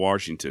eastern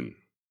Washington.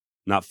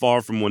 Not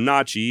far from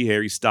Wenatchee,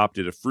 Harry stopped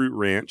at a fruit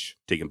ranch,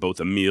 taking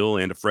both a meal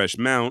and a fresh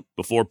mount,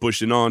 before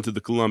pushing on to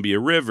the Columbia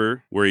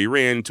River, where he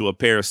ran into a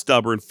pair of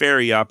stubborn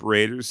ferry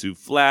operators who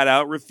flat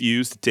out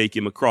refused to take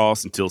him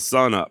across until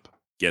sunup.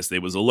 Guess they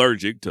was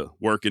allergic to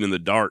working in the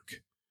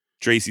dark.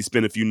 Tracy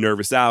spent a few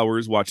nervous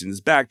hours watching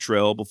his back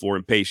trail before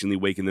impatiently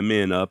waking the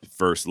men up at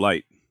first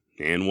light.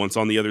 And once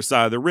on the other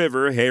side of the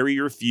river, Harry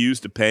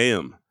refused to pay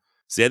him.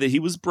 Said that he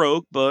was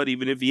broke, but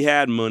even if he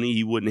had money,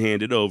 he wouldn't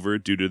hand it over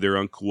due to their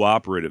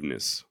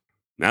uncooperativeness.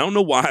 Now, I don't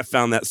know why I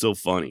found that so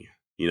funny.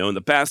 In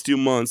the past 2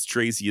 months,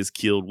 Tracy has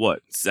killed,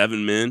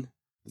 7 men?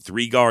 The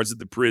 3 guards at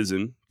the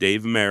prison,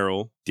 Dave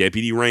Merrill,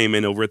 Deputy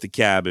Raymond over at the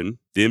cabin,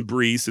 then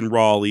Brees and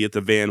Raleigh at the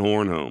Van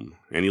Horn home,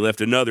 and he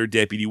left another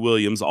Deputy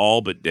Williams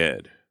all but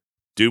dead.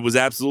 Dude was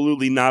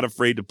absolutely not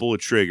afraid to pull a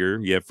trigger,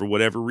 yet for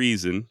whatever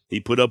reason, he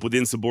put up with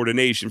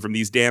insubordination from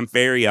these damn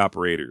ferry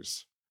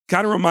operators.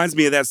 Kind of reminds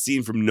me of that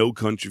scene from No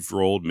Country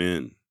for Old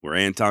Men, where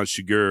Anton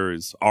Chigurh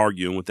is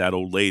arguing with that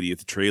old lady at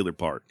the trailer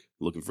park,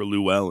 looking for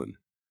Llewellyn.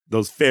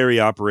 Those ferry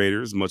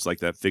operators, much like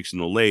that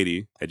fictional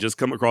lady, had just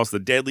come across the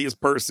deadliest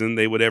person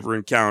they would ever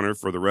encounter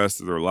for the rest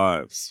of their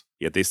lives.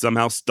 Yet they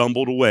somehow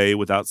stumbled away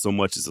without so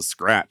much as a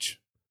scratch.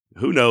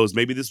 Who knows,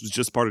 maybe this was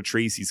just part of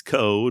Tracy's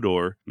code,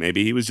 or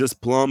maybe he was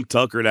just plumb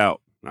tuckered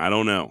out. I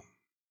don't know.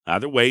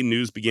 Either way,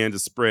 news began to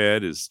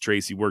spread as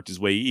Tracy worked his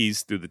way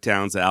east through the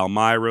towns of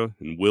Elmira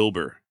and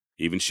Wilbur.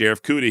 Even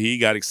Sheriff Cudahy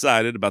got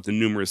excited about the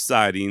numerous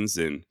sightings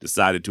and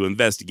decided to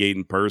investigate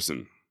in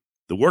person.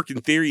 The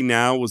working theory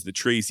now was that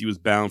Tracy was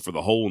bound for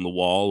the hole in the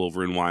wall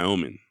over in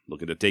Wyoming,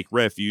 looking to take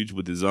refuge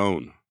with his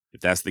own.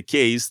 If that's the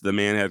case, the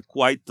man had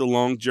quite the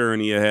long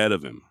journey ahead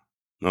of him.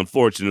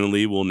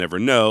 Unfortunately, we'll never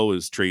know,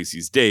 as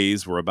Tracy's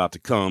days were about to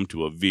come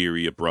to a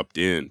very abrupt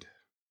end.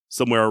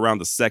 Somewhere around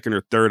the 2nd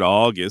or 3rd of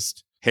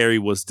August, Harry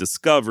was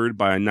discovered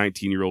by a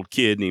 19-year-old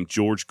kid named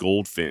George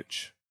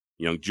Goldfinch.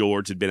 Young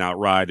George had been out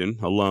riding,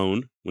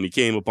 alone, when he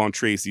came upon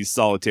Tracy's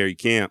solitary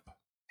camp.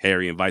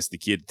 Harry invites the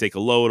kid to take a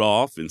load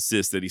off,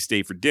 insists that he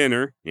stay for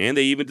dinner, and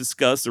they even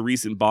discuss a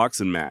recent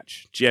boxing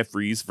match,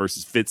 Jeffries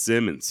versus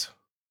Fitzsimmons.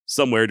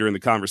 Somewhere during the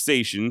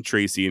conversation,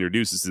 Tracy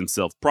introduces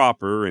himself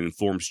proper and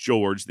informs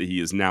George that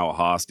he is now a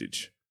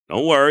hostage.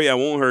 Don't worry, I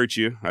won't hurt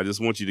you. I just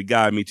want you to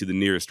guide me to the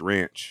nearest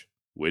ranch.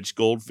 Which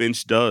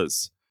Goldfinch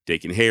does,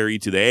 taking Harry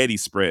to the Eddy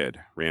spread,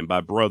 ran by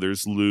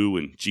brothers Lou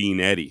and Gene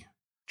Eddy.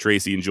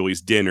 Tracy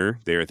enjoys dinner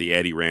there at the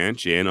Eddy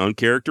Ranch and,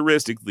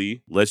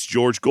 uncharacteristically, lets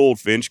George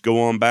Goldfinch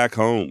go on back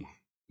home.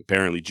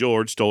 Apparently,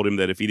 George told him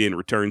that if he didn't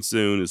return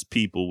soon, his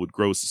people would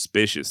grow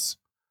suspicious.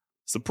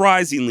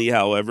 Surprisingly,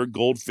 however,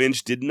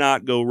 Goldfinch did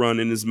not go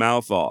running his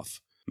mouth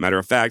off. Matter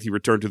of fact, he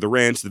returned to the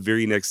ranch the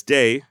very next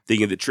day,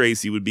 thinking that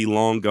Tracy would be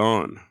long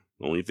gone.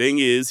 Only thing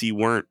is, he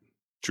weren't.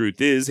 Truth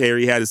is,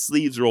 Harry had his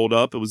sleeves rolled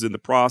up and was in the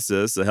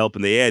process of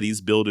helping the Eddies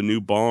build a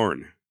new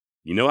barn.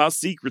 You know how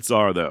secrets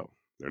are, though.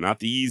 They're not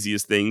the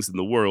easiest things in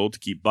the world to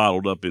keep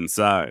bottled up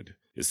inside,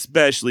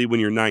 especially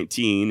when you're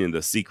 19 and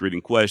the secret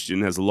in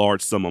question has a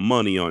large sum of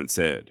money on its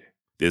head.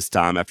 This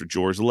time after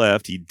George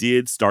left, he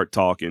did start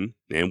talking,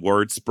 and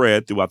word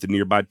spread throughout the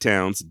nearby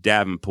towns of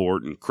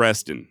Davenport and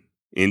Creston.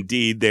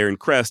 Indeed, there in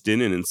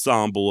Creston, an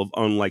ensemble of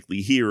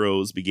unlikely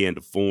heroes began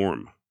to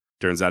form.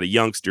 Turns out a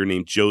youngster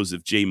named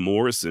Joseph J.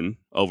 Morrison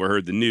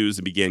overheard the news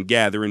and began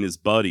gathering his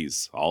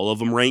buddies, all of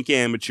them rank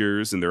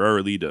amateurs in their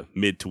early to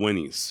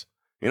mid-20s.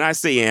 And I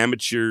say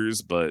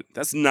amateurs, but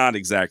that's not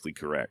exactly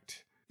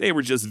correct. They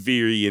were just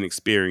very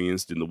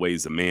inexperienced in the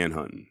ways of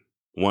manhunting.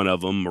 One of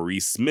them,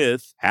 Maurice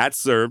Smith, had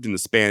served in the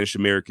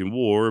Spanish-American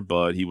War,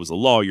 but he was a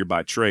lawyer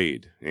by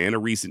trade, and a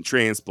recent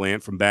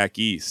transplant from back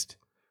east.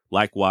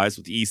 Likewise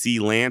with E.C.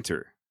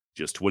 Lanter,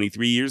 just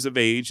 23 years of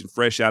age and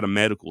fresh out of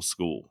medical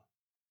school.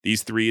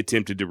 These 3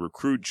 attempted to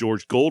recruit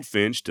George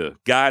Goldfinch to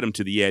guide him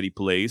to the Eddy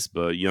place,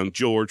 but young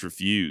George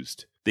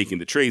refused, thinking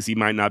that Tracy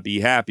might not be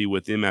happy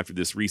with him after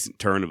this recent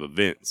turn of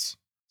events.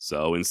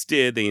 So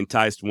instead, they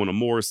enticed one of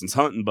Morrison's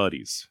hunting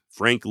buddies,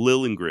 Frank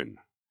Lillingren.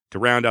 To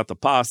round out the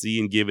posse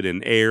and give it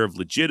an air of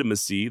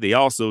legitimacy, they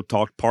also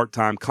talked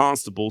part-time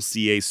constable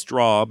C.A.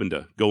 Straub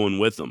into going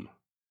with them.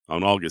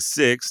 On August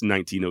 6,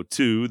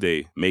 1902,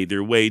 they made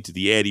their way to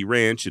the Eddy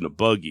Ranch in a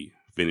buggy,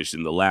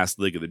 finishing the last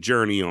leg of the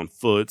journey on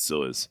foot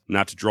so as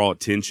not to draw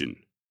attention.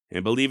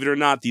 And believe it or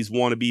not, these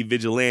wannabe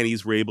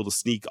vigilantes were able to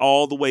sneak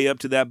all the way up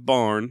to that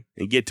barn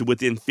and get to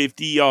within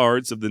 50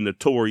 yards of the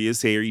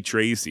notorious Harry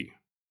Tracy.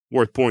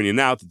 Worth pointing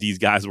out that these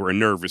guys were a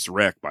nervous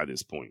wreck by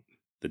this point.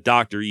 The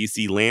doctor,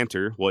 E.C.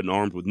 Lanter, wasn't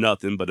armed with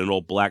nothing but an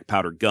old black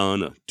powder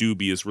gun of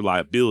dubious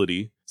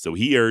reliability, so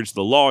he urged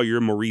the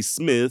lawyer, Maurice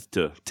Smith,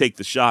 to take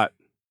the shot.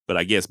 But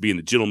I guess being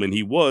the gentleman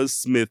he was,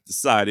 Smith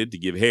decided to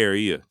give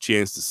Harry a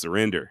chance to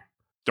surrender.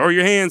 "Throw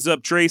your hands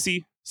up,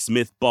 Tracy,"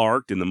 Smith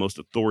barked in the most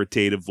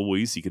authoritative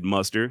voice he could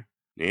muster.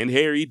 And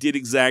Harry did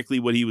exactly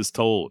what he was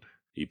told.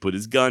 He put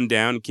his gun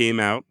down and came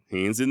out,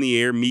 hands in the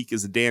air, meek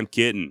as a damn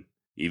kitten.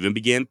 He even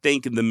began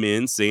thanking the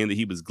men, saying that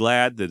he was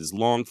glad that his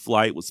long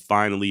flight was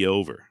finally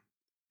over.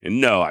 And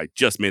no, I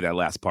just made that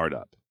last part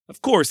up.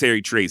 Of course,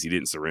 Harry Tracy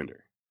didn't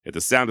surrender. At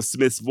the sound of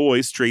Smith's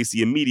voice,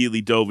 Tracy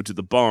immediately dove into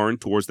the barn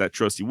towards that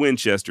trusty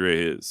Winchester of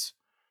his.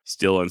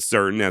 Still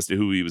uncertain as to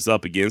who he was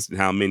up against and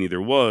how many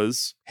there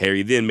was,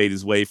 Harry then made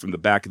his way from the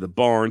back of the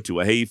barn to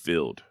a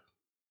hayfield.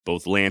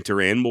 Both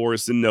Lanter and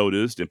Morrison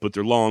noticed and put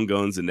their long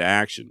guns into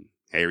action.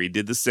 Harry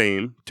did the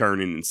same,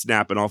 turning and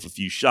snapping off a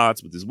few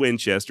shots with his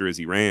Winchester as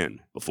he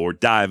ran, before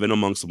diving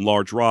among some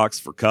large rocks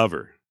for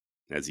cover.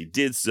 As he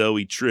did so,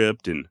 he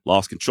tripped and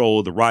lost control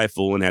of the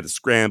rifle and had to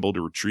scramble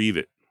to retrieve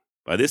it.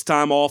 By this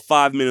time, all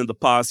 5 men of the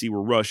posse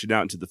were rushing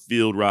out into the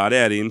field right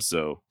at him,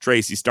 so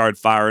Tracy started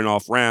firing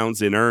off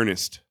rounds in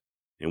earnest.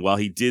 And while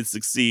he did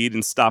succeed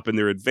in stopping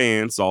their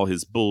advance, all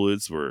his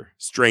bullets were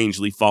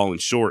strangely falling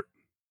short.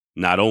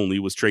 Not only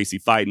was Tracy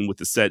fighting with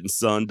the setting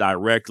sun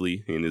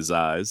directly in his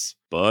eyes,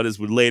 but as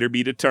would later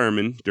be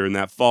determined, during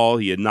that fall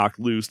he had knocked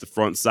loose the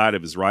front sight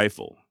of his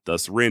rifle,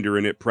 thus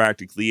rendering it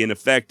practically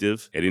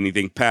ineffective at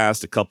anything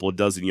past a couple of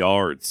dozen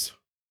yards.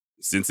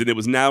 Since it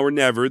was now or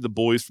never, the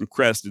boys from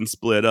Creston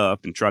split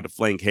up and tried to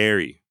flank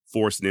Harry,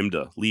 forcing him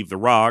to leave the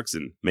rocks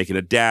and making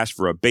a dash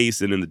for a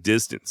basin in the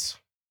distance.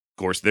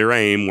 Of course, their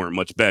aim weren't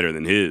much better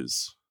than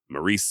his.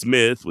 Maurice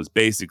Smith was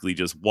basically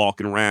just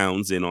walking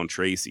rounds in on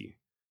Tracy.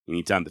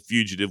 Anytime the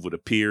fugitive would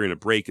appear in a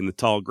break in the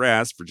tall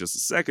grass for just a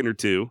second or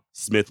two,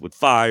 Smith would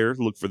fire,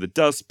 look for the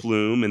dust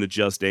plume, and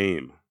adjust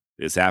aim.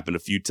 This happened a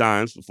few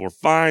times before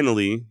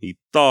finally he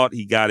thought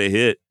he got a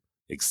hit.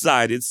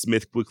 Excited,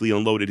 Smith quickly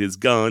unloaded his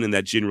gun in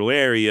that general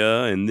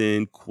area, and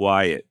then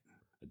quiet.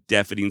 A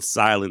deafening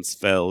silence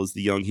fell as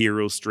the young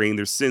heroes strained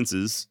their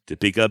senses to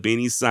pick up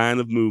any sign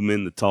of movement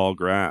in the tall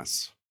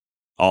grass.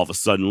 All of a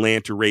sudden,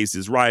 Lanter raised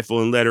his rifle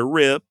and let her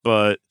rip,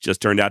 but just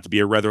turned out to be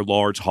a rather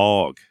large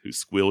hog, who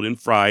squealed in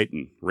fright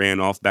and ran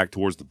off back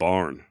towards the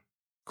barn.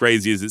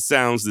 Crazy as it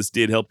sounds, this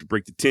did help to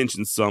break the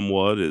tension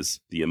somewhat,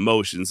 as the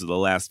emotions of the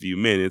last few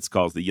minutes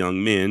caused the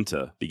young men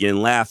to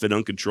begin laughing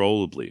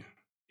uncontrollably.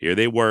 Here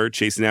they were,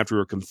 chasing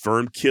after a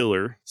confirmed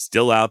killer,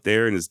 still out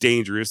there and as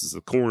dangerous as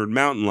a cornered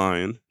mountain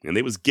lion, and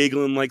they was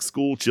giggling like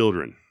school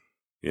children.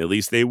 At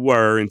least they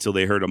were, until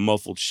they heard a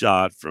muffled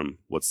shot from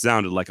what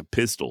sounded like a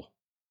pistol.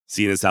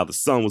 Seeing as how the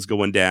sun was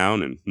going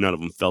down, and none of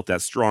them felt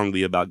that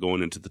strongly about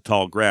going into the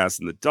tall grass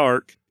in the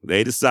dark,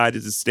 they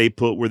decided to stay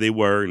put where they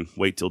were and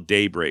wait till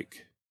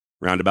daybreak.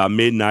 Round about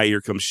midnight, here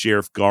comes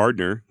Sheriff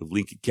Gardner of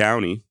Lincoln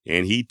County,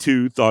 and he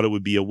too thought it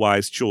would be a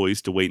wise choice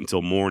to wait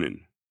until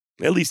morning.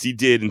 At least he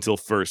did until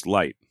first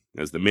light.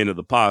 As the men of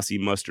the posse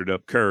mustered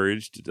up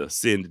courage to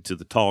descend into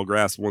the tall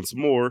grass once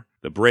more,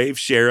 the brave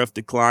sheriff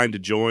declined to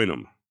join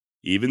them.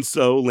 Even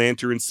so,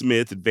 Lanter and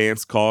Smith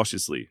advanced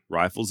cautiously,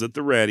 rifles at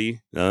the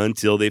ready,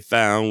 until they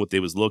found what they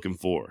was looking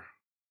for.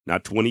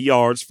 Not 20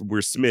 yards from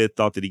where Smith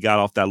thought that he got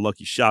off that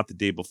lucky shot the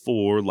day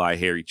before lay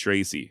Harry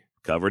Tracy,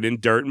 covered in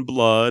dirt and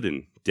blood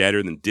and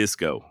deader than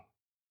disco.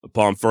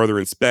 Upon further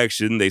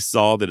inspection, they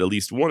saw that at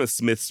least one of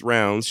Smith's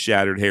rounds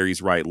shattered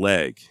Harry's right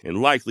leg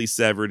and likely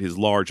severed his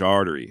large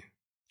artery.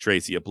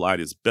 Tracy applied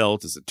his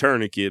belt as a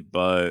tourniquet,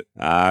 but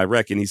I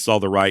reckon he saw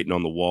the writing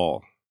on the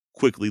wall.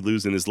 Quickly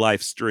losing his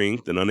life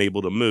strength and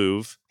unable to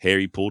move,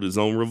 Harry pulled his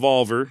own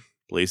revolver,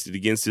 placed it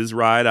against his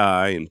right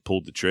eye, and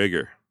pulled the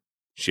trigger.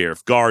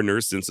 Sheriff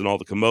Gardner, sensing all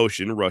the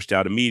commotion, rushed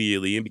out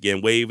immediately and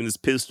began waving his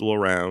pistol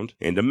around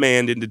and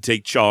demanding to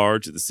take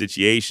charge of the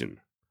situation.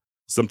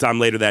 Sometime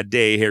later that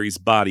day, Harry's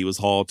body was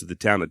hauled to the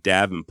town of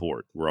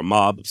Davenport, where a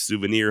mob of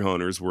souvenir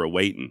hunters were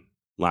awaiting.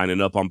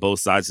 Lining up on both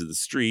sides of the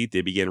street,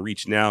 they began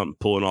reaching out and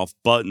pulling off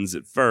buttons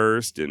at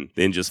first, and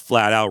then just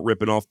flat out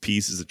ripping off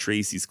pieces of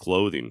Tracy's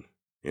clothing.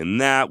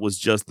 And that was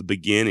just the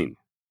beginning.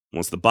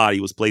 Once the body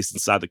was placed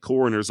inside the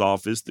coroner's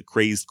office, the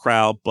crazed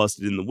crowd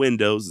busted in the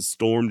windows and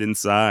stormed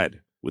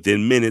inside.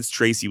 Within minutes,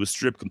 Tracy was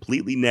stripped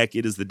completely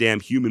naked as the damn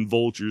human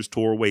vultures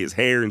tore away his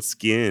hair and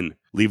skin,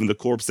 leaving the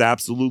corpse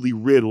absolutely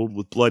riddled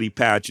with bloody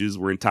patches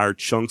where entire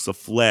chunks of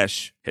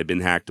flesh had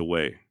been hacked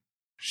away.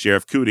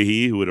 Sheriff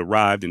Cudahy, who had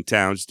arrived in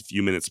town just a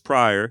few minutes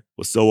prior,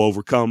 was so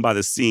overcome by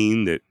the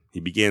scene that he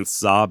began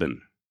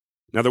sobbing.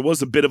 Now, there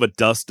was a bit of a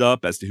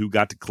dust-up as to who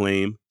got to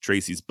claim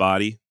Tracy's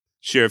body.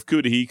 Sheriff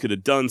Cudahy could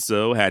have done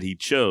so had he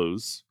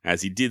chose,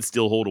 as he did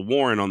still hold a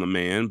warrant on the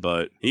man,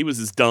 but he was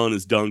as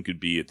done could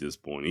be at this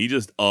point. He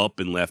just up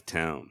and left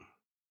town.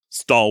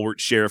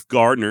 Stalwart Sheriff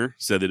Gardner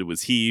said that it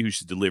was he who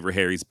should deliver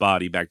Harry's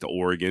body back to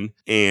Oregon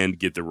and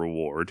get the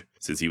reward,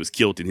 since he was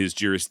killed in his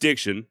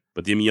jurisdiction,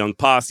 but them young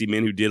posse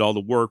men who did all the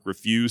work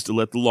refused to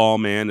let the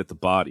lawman at the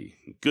body.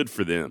 Good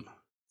for them.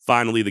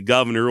 Finally, the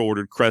governor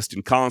ordered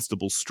Creston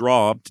Constable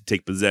Straub to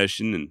take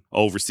possession and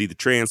oversee the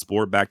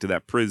transport back to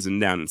that prison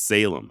down in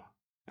Salem.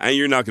 And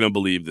you're not going to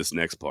believe this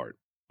next part.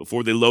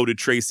 Before they loaded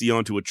Tracy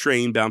onto a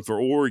train bound for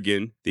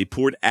Oregon, they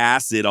poured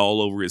acid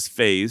all over his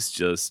face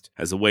just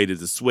as a way to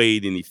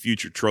dissuade any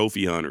future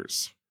trophy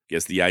hunters.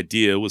 Guess the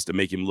idea was to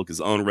make him look as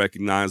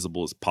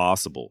unrecognizable as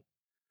possible.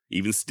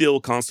 Even still,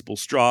 Constable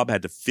Straub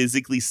had to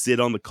physically sit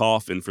on the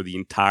coffin for the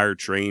entire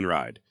train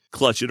ride,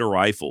 clutching a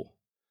rifle.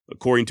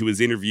 According to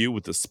his interview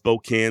with the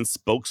Spokane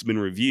Spokesman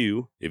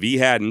Review, if he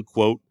hadn't,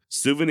 quote,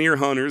 souvenir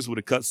hunters would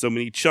have cut so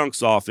many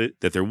chunks off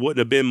it that there wouldn't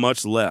have been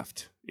much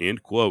left,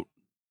 end quote.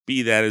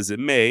 Be that as it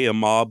may, a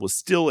mob was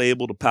still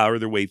able to power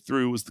their way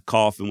through as the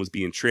coffin was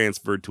being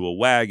transferred to a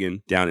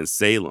wagon down in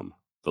Salem.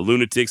 The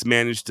lunatics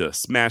managed to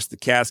smash the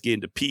casket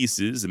into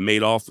pieces and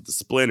made off with the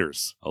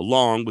splinters,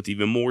 along with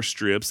even more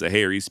strips of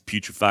Harry's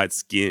putrefied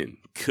skin.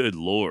 Good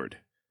Lord.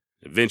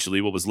 Eventually,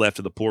 what was left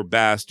of the poor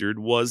bastard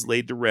was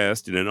laid to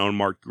rest in an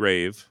unmarked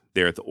grave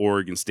there at the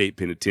Oregon State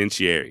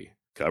Penitentiary,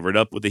 covered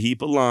up with a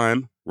heap of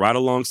lime, right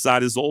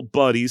alongside his old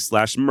buddy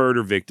 /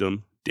 murder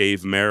victim,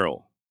 Dave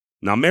Merrill.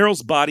 Now,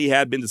 Merrill's body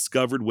had been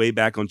discovered way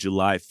back on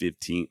July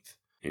 15th,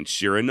 and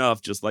sure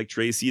enough, just like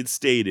Tracy had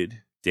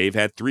stated, Dave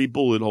had 3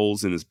 bullet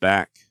holes in his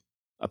back.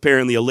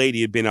 Apparently, a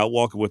lady had been out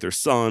walking with her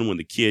son when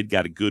the kid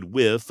got a good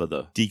whiff of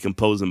the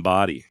decomposing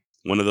body.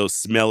 One of those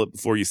smell it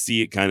before you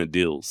see it kind of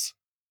deals.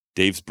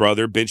 Dave's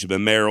brother,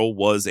 Benjamin Merrill,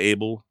 was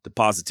able to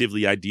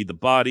positively ID the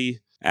body,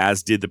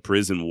 as did the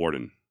prison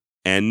warden.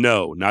 And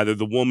no, neither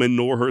the woman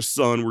nor her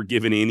son were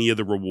given any of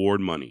the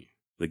reward money.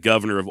 The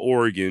governor of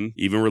Oregon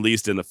even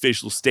released an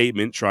official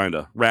statement trying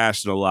to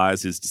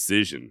rationalize his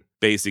decision,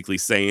 basically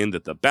saying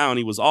that the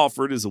bounty was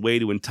offered as a way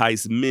to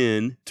entice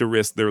men to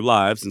risk their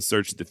lives in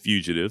search of the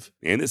fugitive,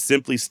 and that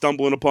simply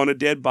stumbling upon a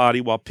dead body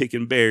while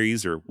picking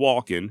berries or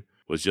walking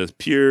was just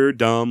pure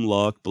dumb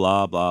luck,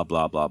 blah, blah,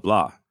 blah, blah,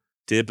 blah.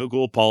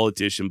 Typical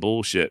politician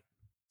bullshit.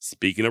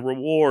 Speaking of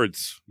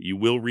rewards, you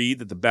will read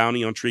that the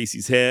bounty on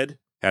Tracy's head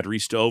had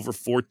reached to over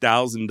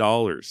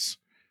 $4,000.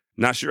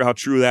 Not sure how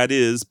true that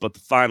is, but the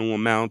final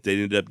amount they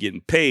ended up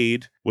getting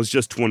paid was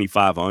just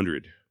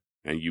 $2,500.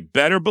 And you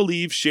better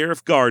believe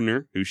Sheriff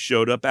Gardner, who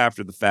showed up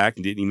after the fact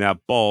and didn't even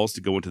have balls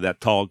to go into that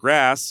tall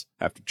grass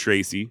after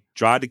Tracy,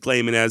 tried to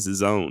claim it as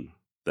his own.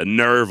 The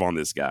nerve on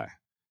this guy.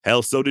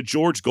 Hell, so did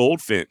George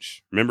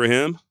Goldfinch. Remember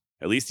him?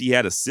 At least he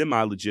had a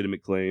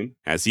semi-legitimate claim,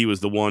 as he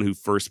was the one who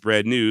first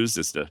spread news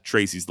as to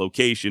Tracy's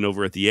location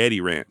over at the Eddy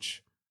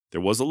Ranch. There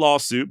was a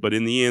lawsuit, but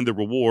in the end, the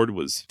reward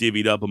was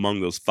divvied up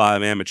among those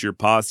 5 amateur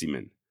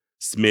possemen: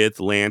 Smith,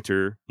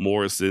 Lanter,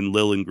 Morrison,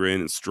 Lillengren,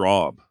 and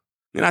Straub.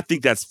 And I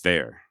think that's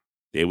fair.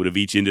 They would have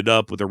each ended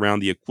up with around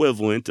the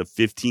equivalent of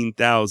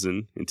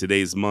 $15,000 in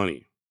today's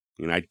money.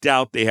 And I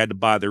doubt they had to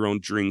buy their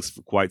own drinks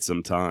for quite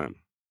some time.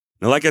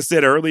 Now, like I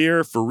said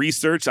earlier, for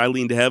research, I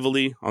leaned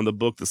heavily on the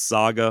book The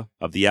Saga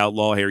of the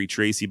Outlaw Harry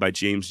Tracy by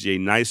James J.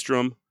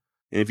 Nystrom.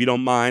 And if you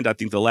don't mind, I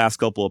think the last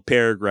couple of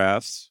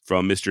paragraphs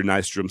from Mr.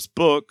 Nystrom's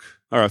book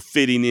are a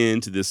fitting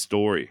end to this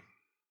story.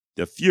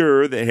 The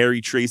furor that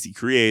Harry Tracy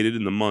created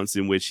in the months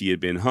in which he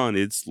had been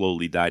hunted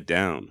slowly died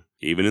down,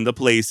 even in the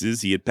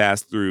places he had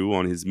passed through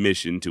on his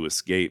mission to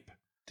escape.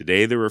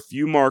 Today, there are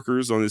few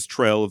markers on his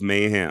trail of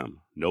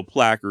mayhem, no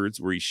placards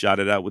where he shot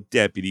it out with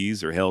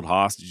deputies or held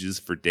hostages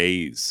for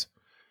days.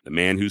 The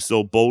man who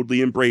so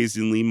boldly and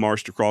brazenly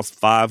marched across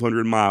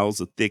 500 miles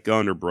of thick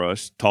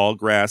underbrush, tall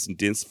grass, and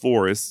dense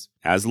forests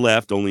has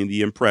left only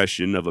the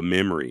impression of a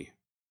memory.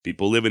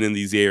 People living in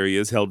these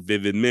areas held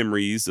vivid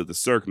memories of the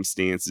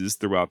circumstances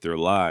throughout their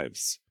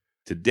lives.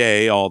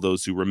 Today, all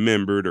those who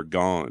remembered are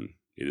gone.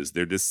 It is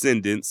their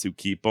descendants who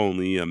keep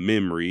only a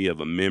memory of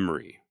a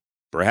memory.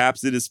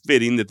 Perhaps it is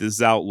fitting that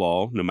this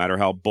outlaw, no matter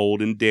how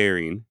bold and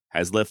daring,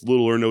 has left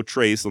little or no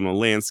trace on the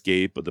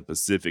landscape of the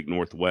Pacific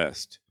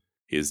Northwest.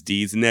 His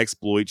deeds and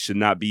exploits should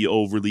not be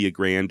overly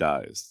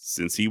aggrandized,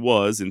 since he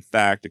was, in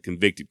fact, a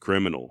convicted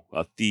criminal,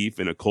 a thief,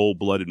 and a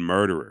cold-blooded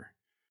murderer.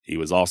 He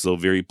was also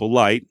very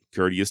polite,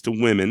 courteous to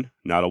women,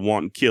 not a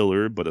wanton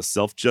killer, but a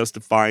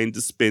self-justifying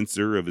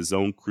dispenser of his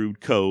own crude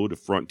code of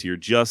frontier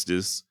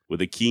justice, with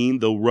a keen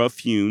though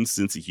rough-hewn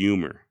sense of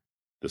humor.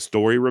 The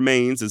story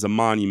remains as a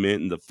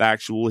monument in the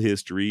factual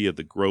history of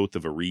the growth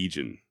of a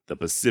region, the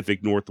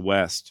Pacific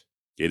Northwest.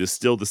 It is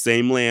still the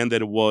same land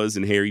that it was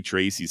in Harry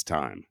Tracy's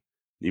time.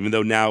 Even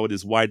though now it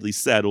is widely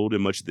settled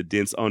and much of the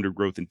dense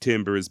undergrowth and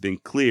timber has been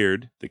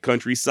cleared, the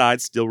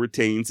countryside still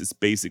retains its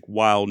basic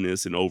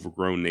wildness and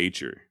overgrown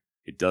nature.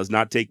 It does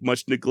not take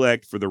much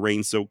neglect for the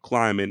rain-soaked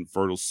climate and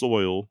fertile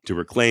soil to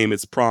reclaim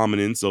its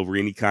prominence over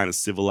any kind of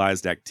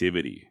civilized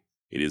activity.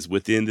 It is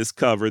within this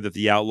cover that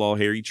the outlaw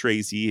Harry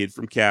Tracy hid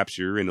from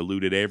capture and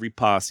eluded every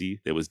posse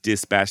that was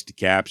dispatched to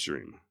capture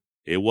him.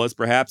 It was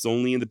perhaps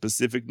only in the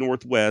Pacific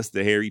Northwest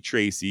that Harry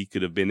Tracy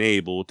could have been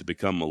able to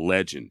become a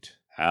legend,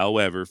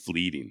 however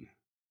fleeting.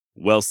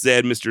 Well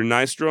said, Mr.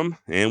 Nystrom,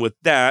 and with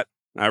that,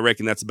 I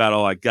reckon that's about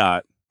all I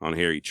got on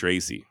Harry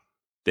Tracy.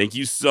 Thank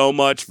you so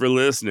much for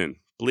listening.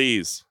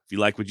 Please, if you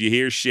like what you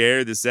hear,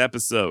 share this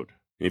episode.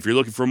 And if you're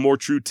looking for more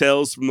true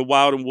tales from the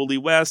Wild and Woolly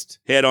West,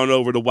 head on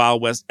over to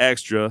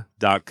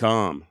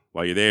wildwestextra.com.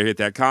 While you're there, hit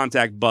that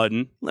contact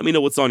button. Let me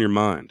know what's on your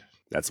mind.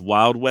 That's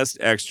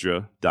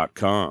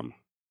wildwestextra.com.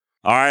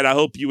 All right, I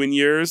hope you and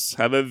yours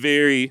have a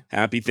very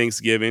happy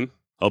Thanksgiving.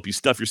 Hope you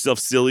stuff yourself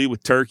silly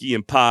with turkey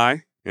and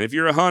pie. And if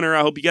you're a hunter,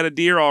 I hope you got a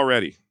deer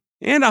already.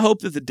 And I hope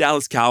that the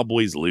Dallas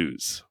Cowboys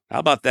lose. How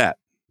about that?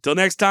 Till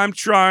next time,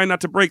 try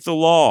not to break the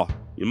law.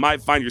 You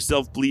might find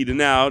yourself bleeding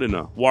out in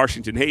a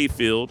Washington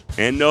hayfield,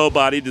 and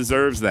nobody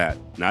deserves that,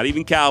 not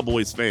even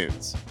Cowboys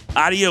fans.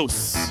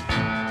 Adios.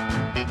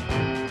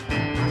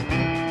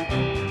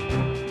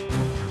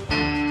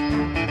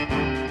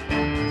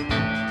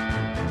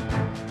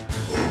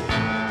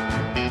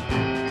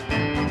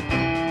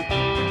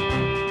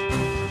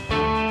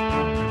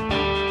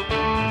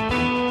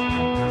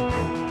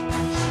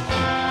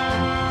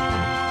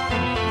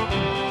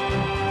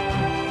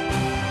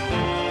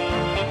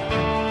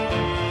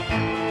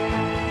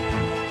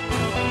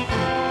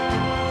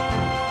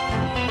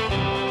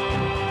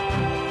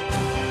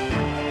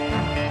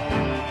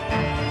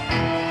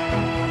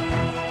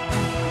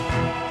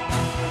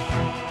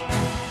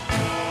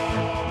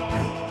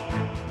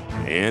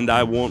 And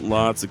I want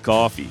lots of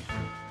coffee.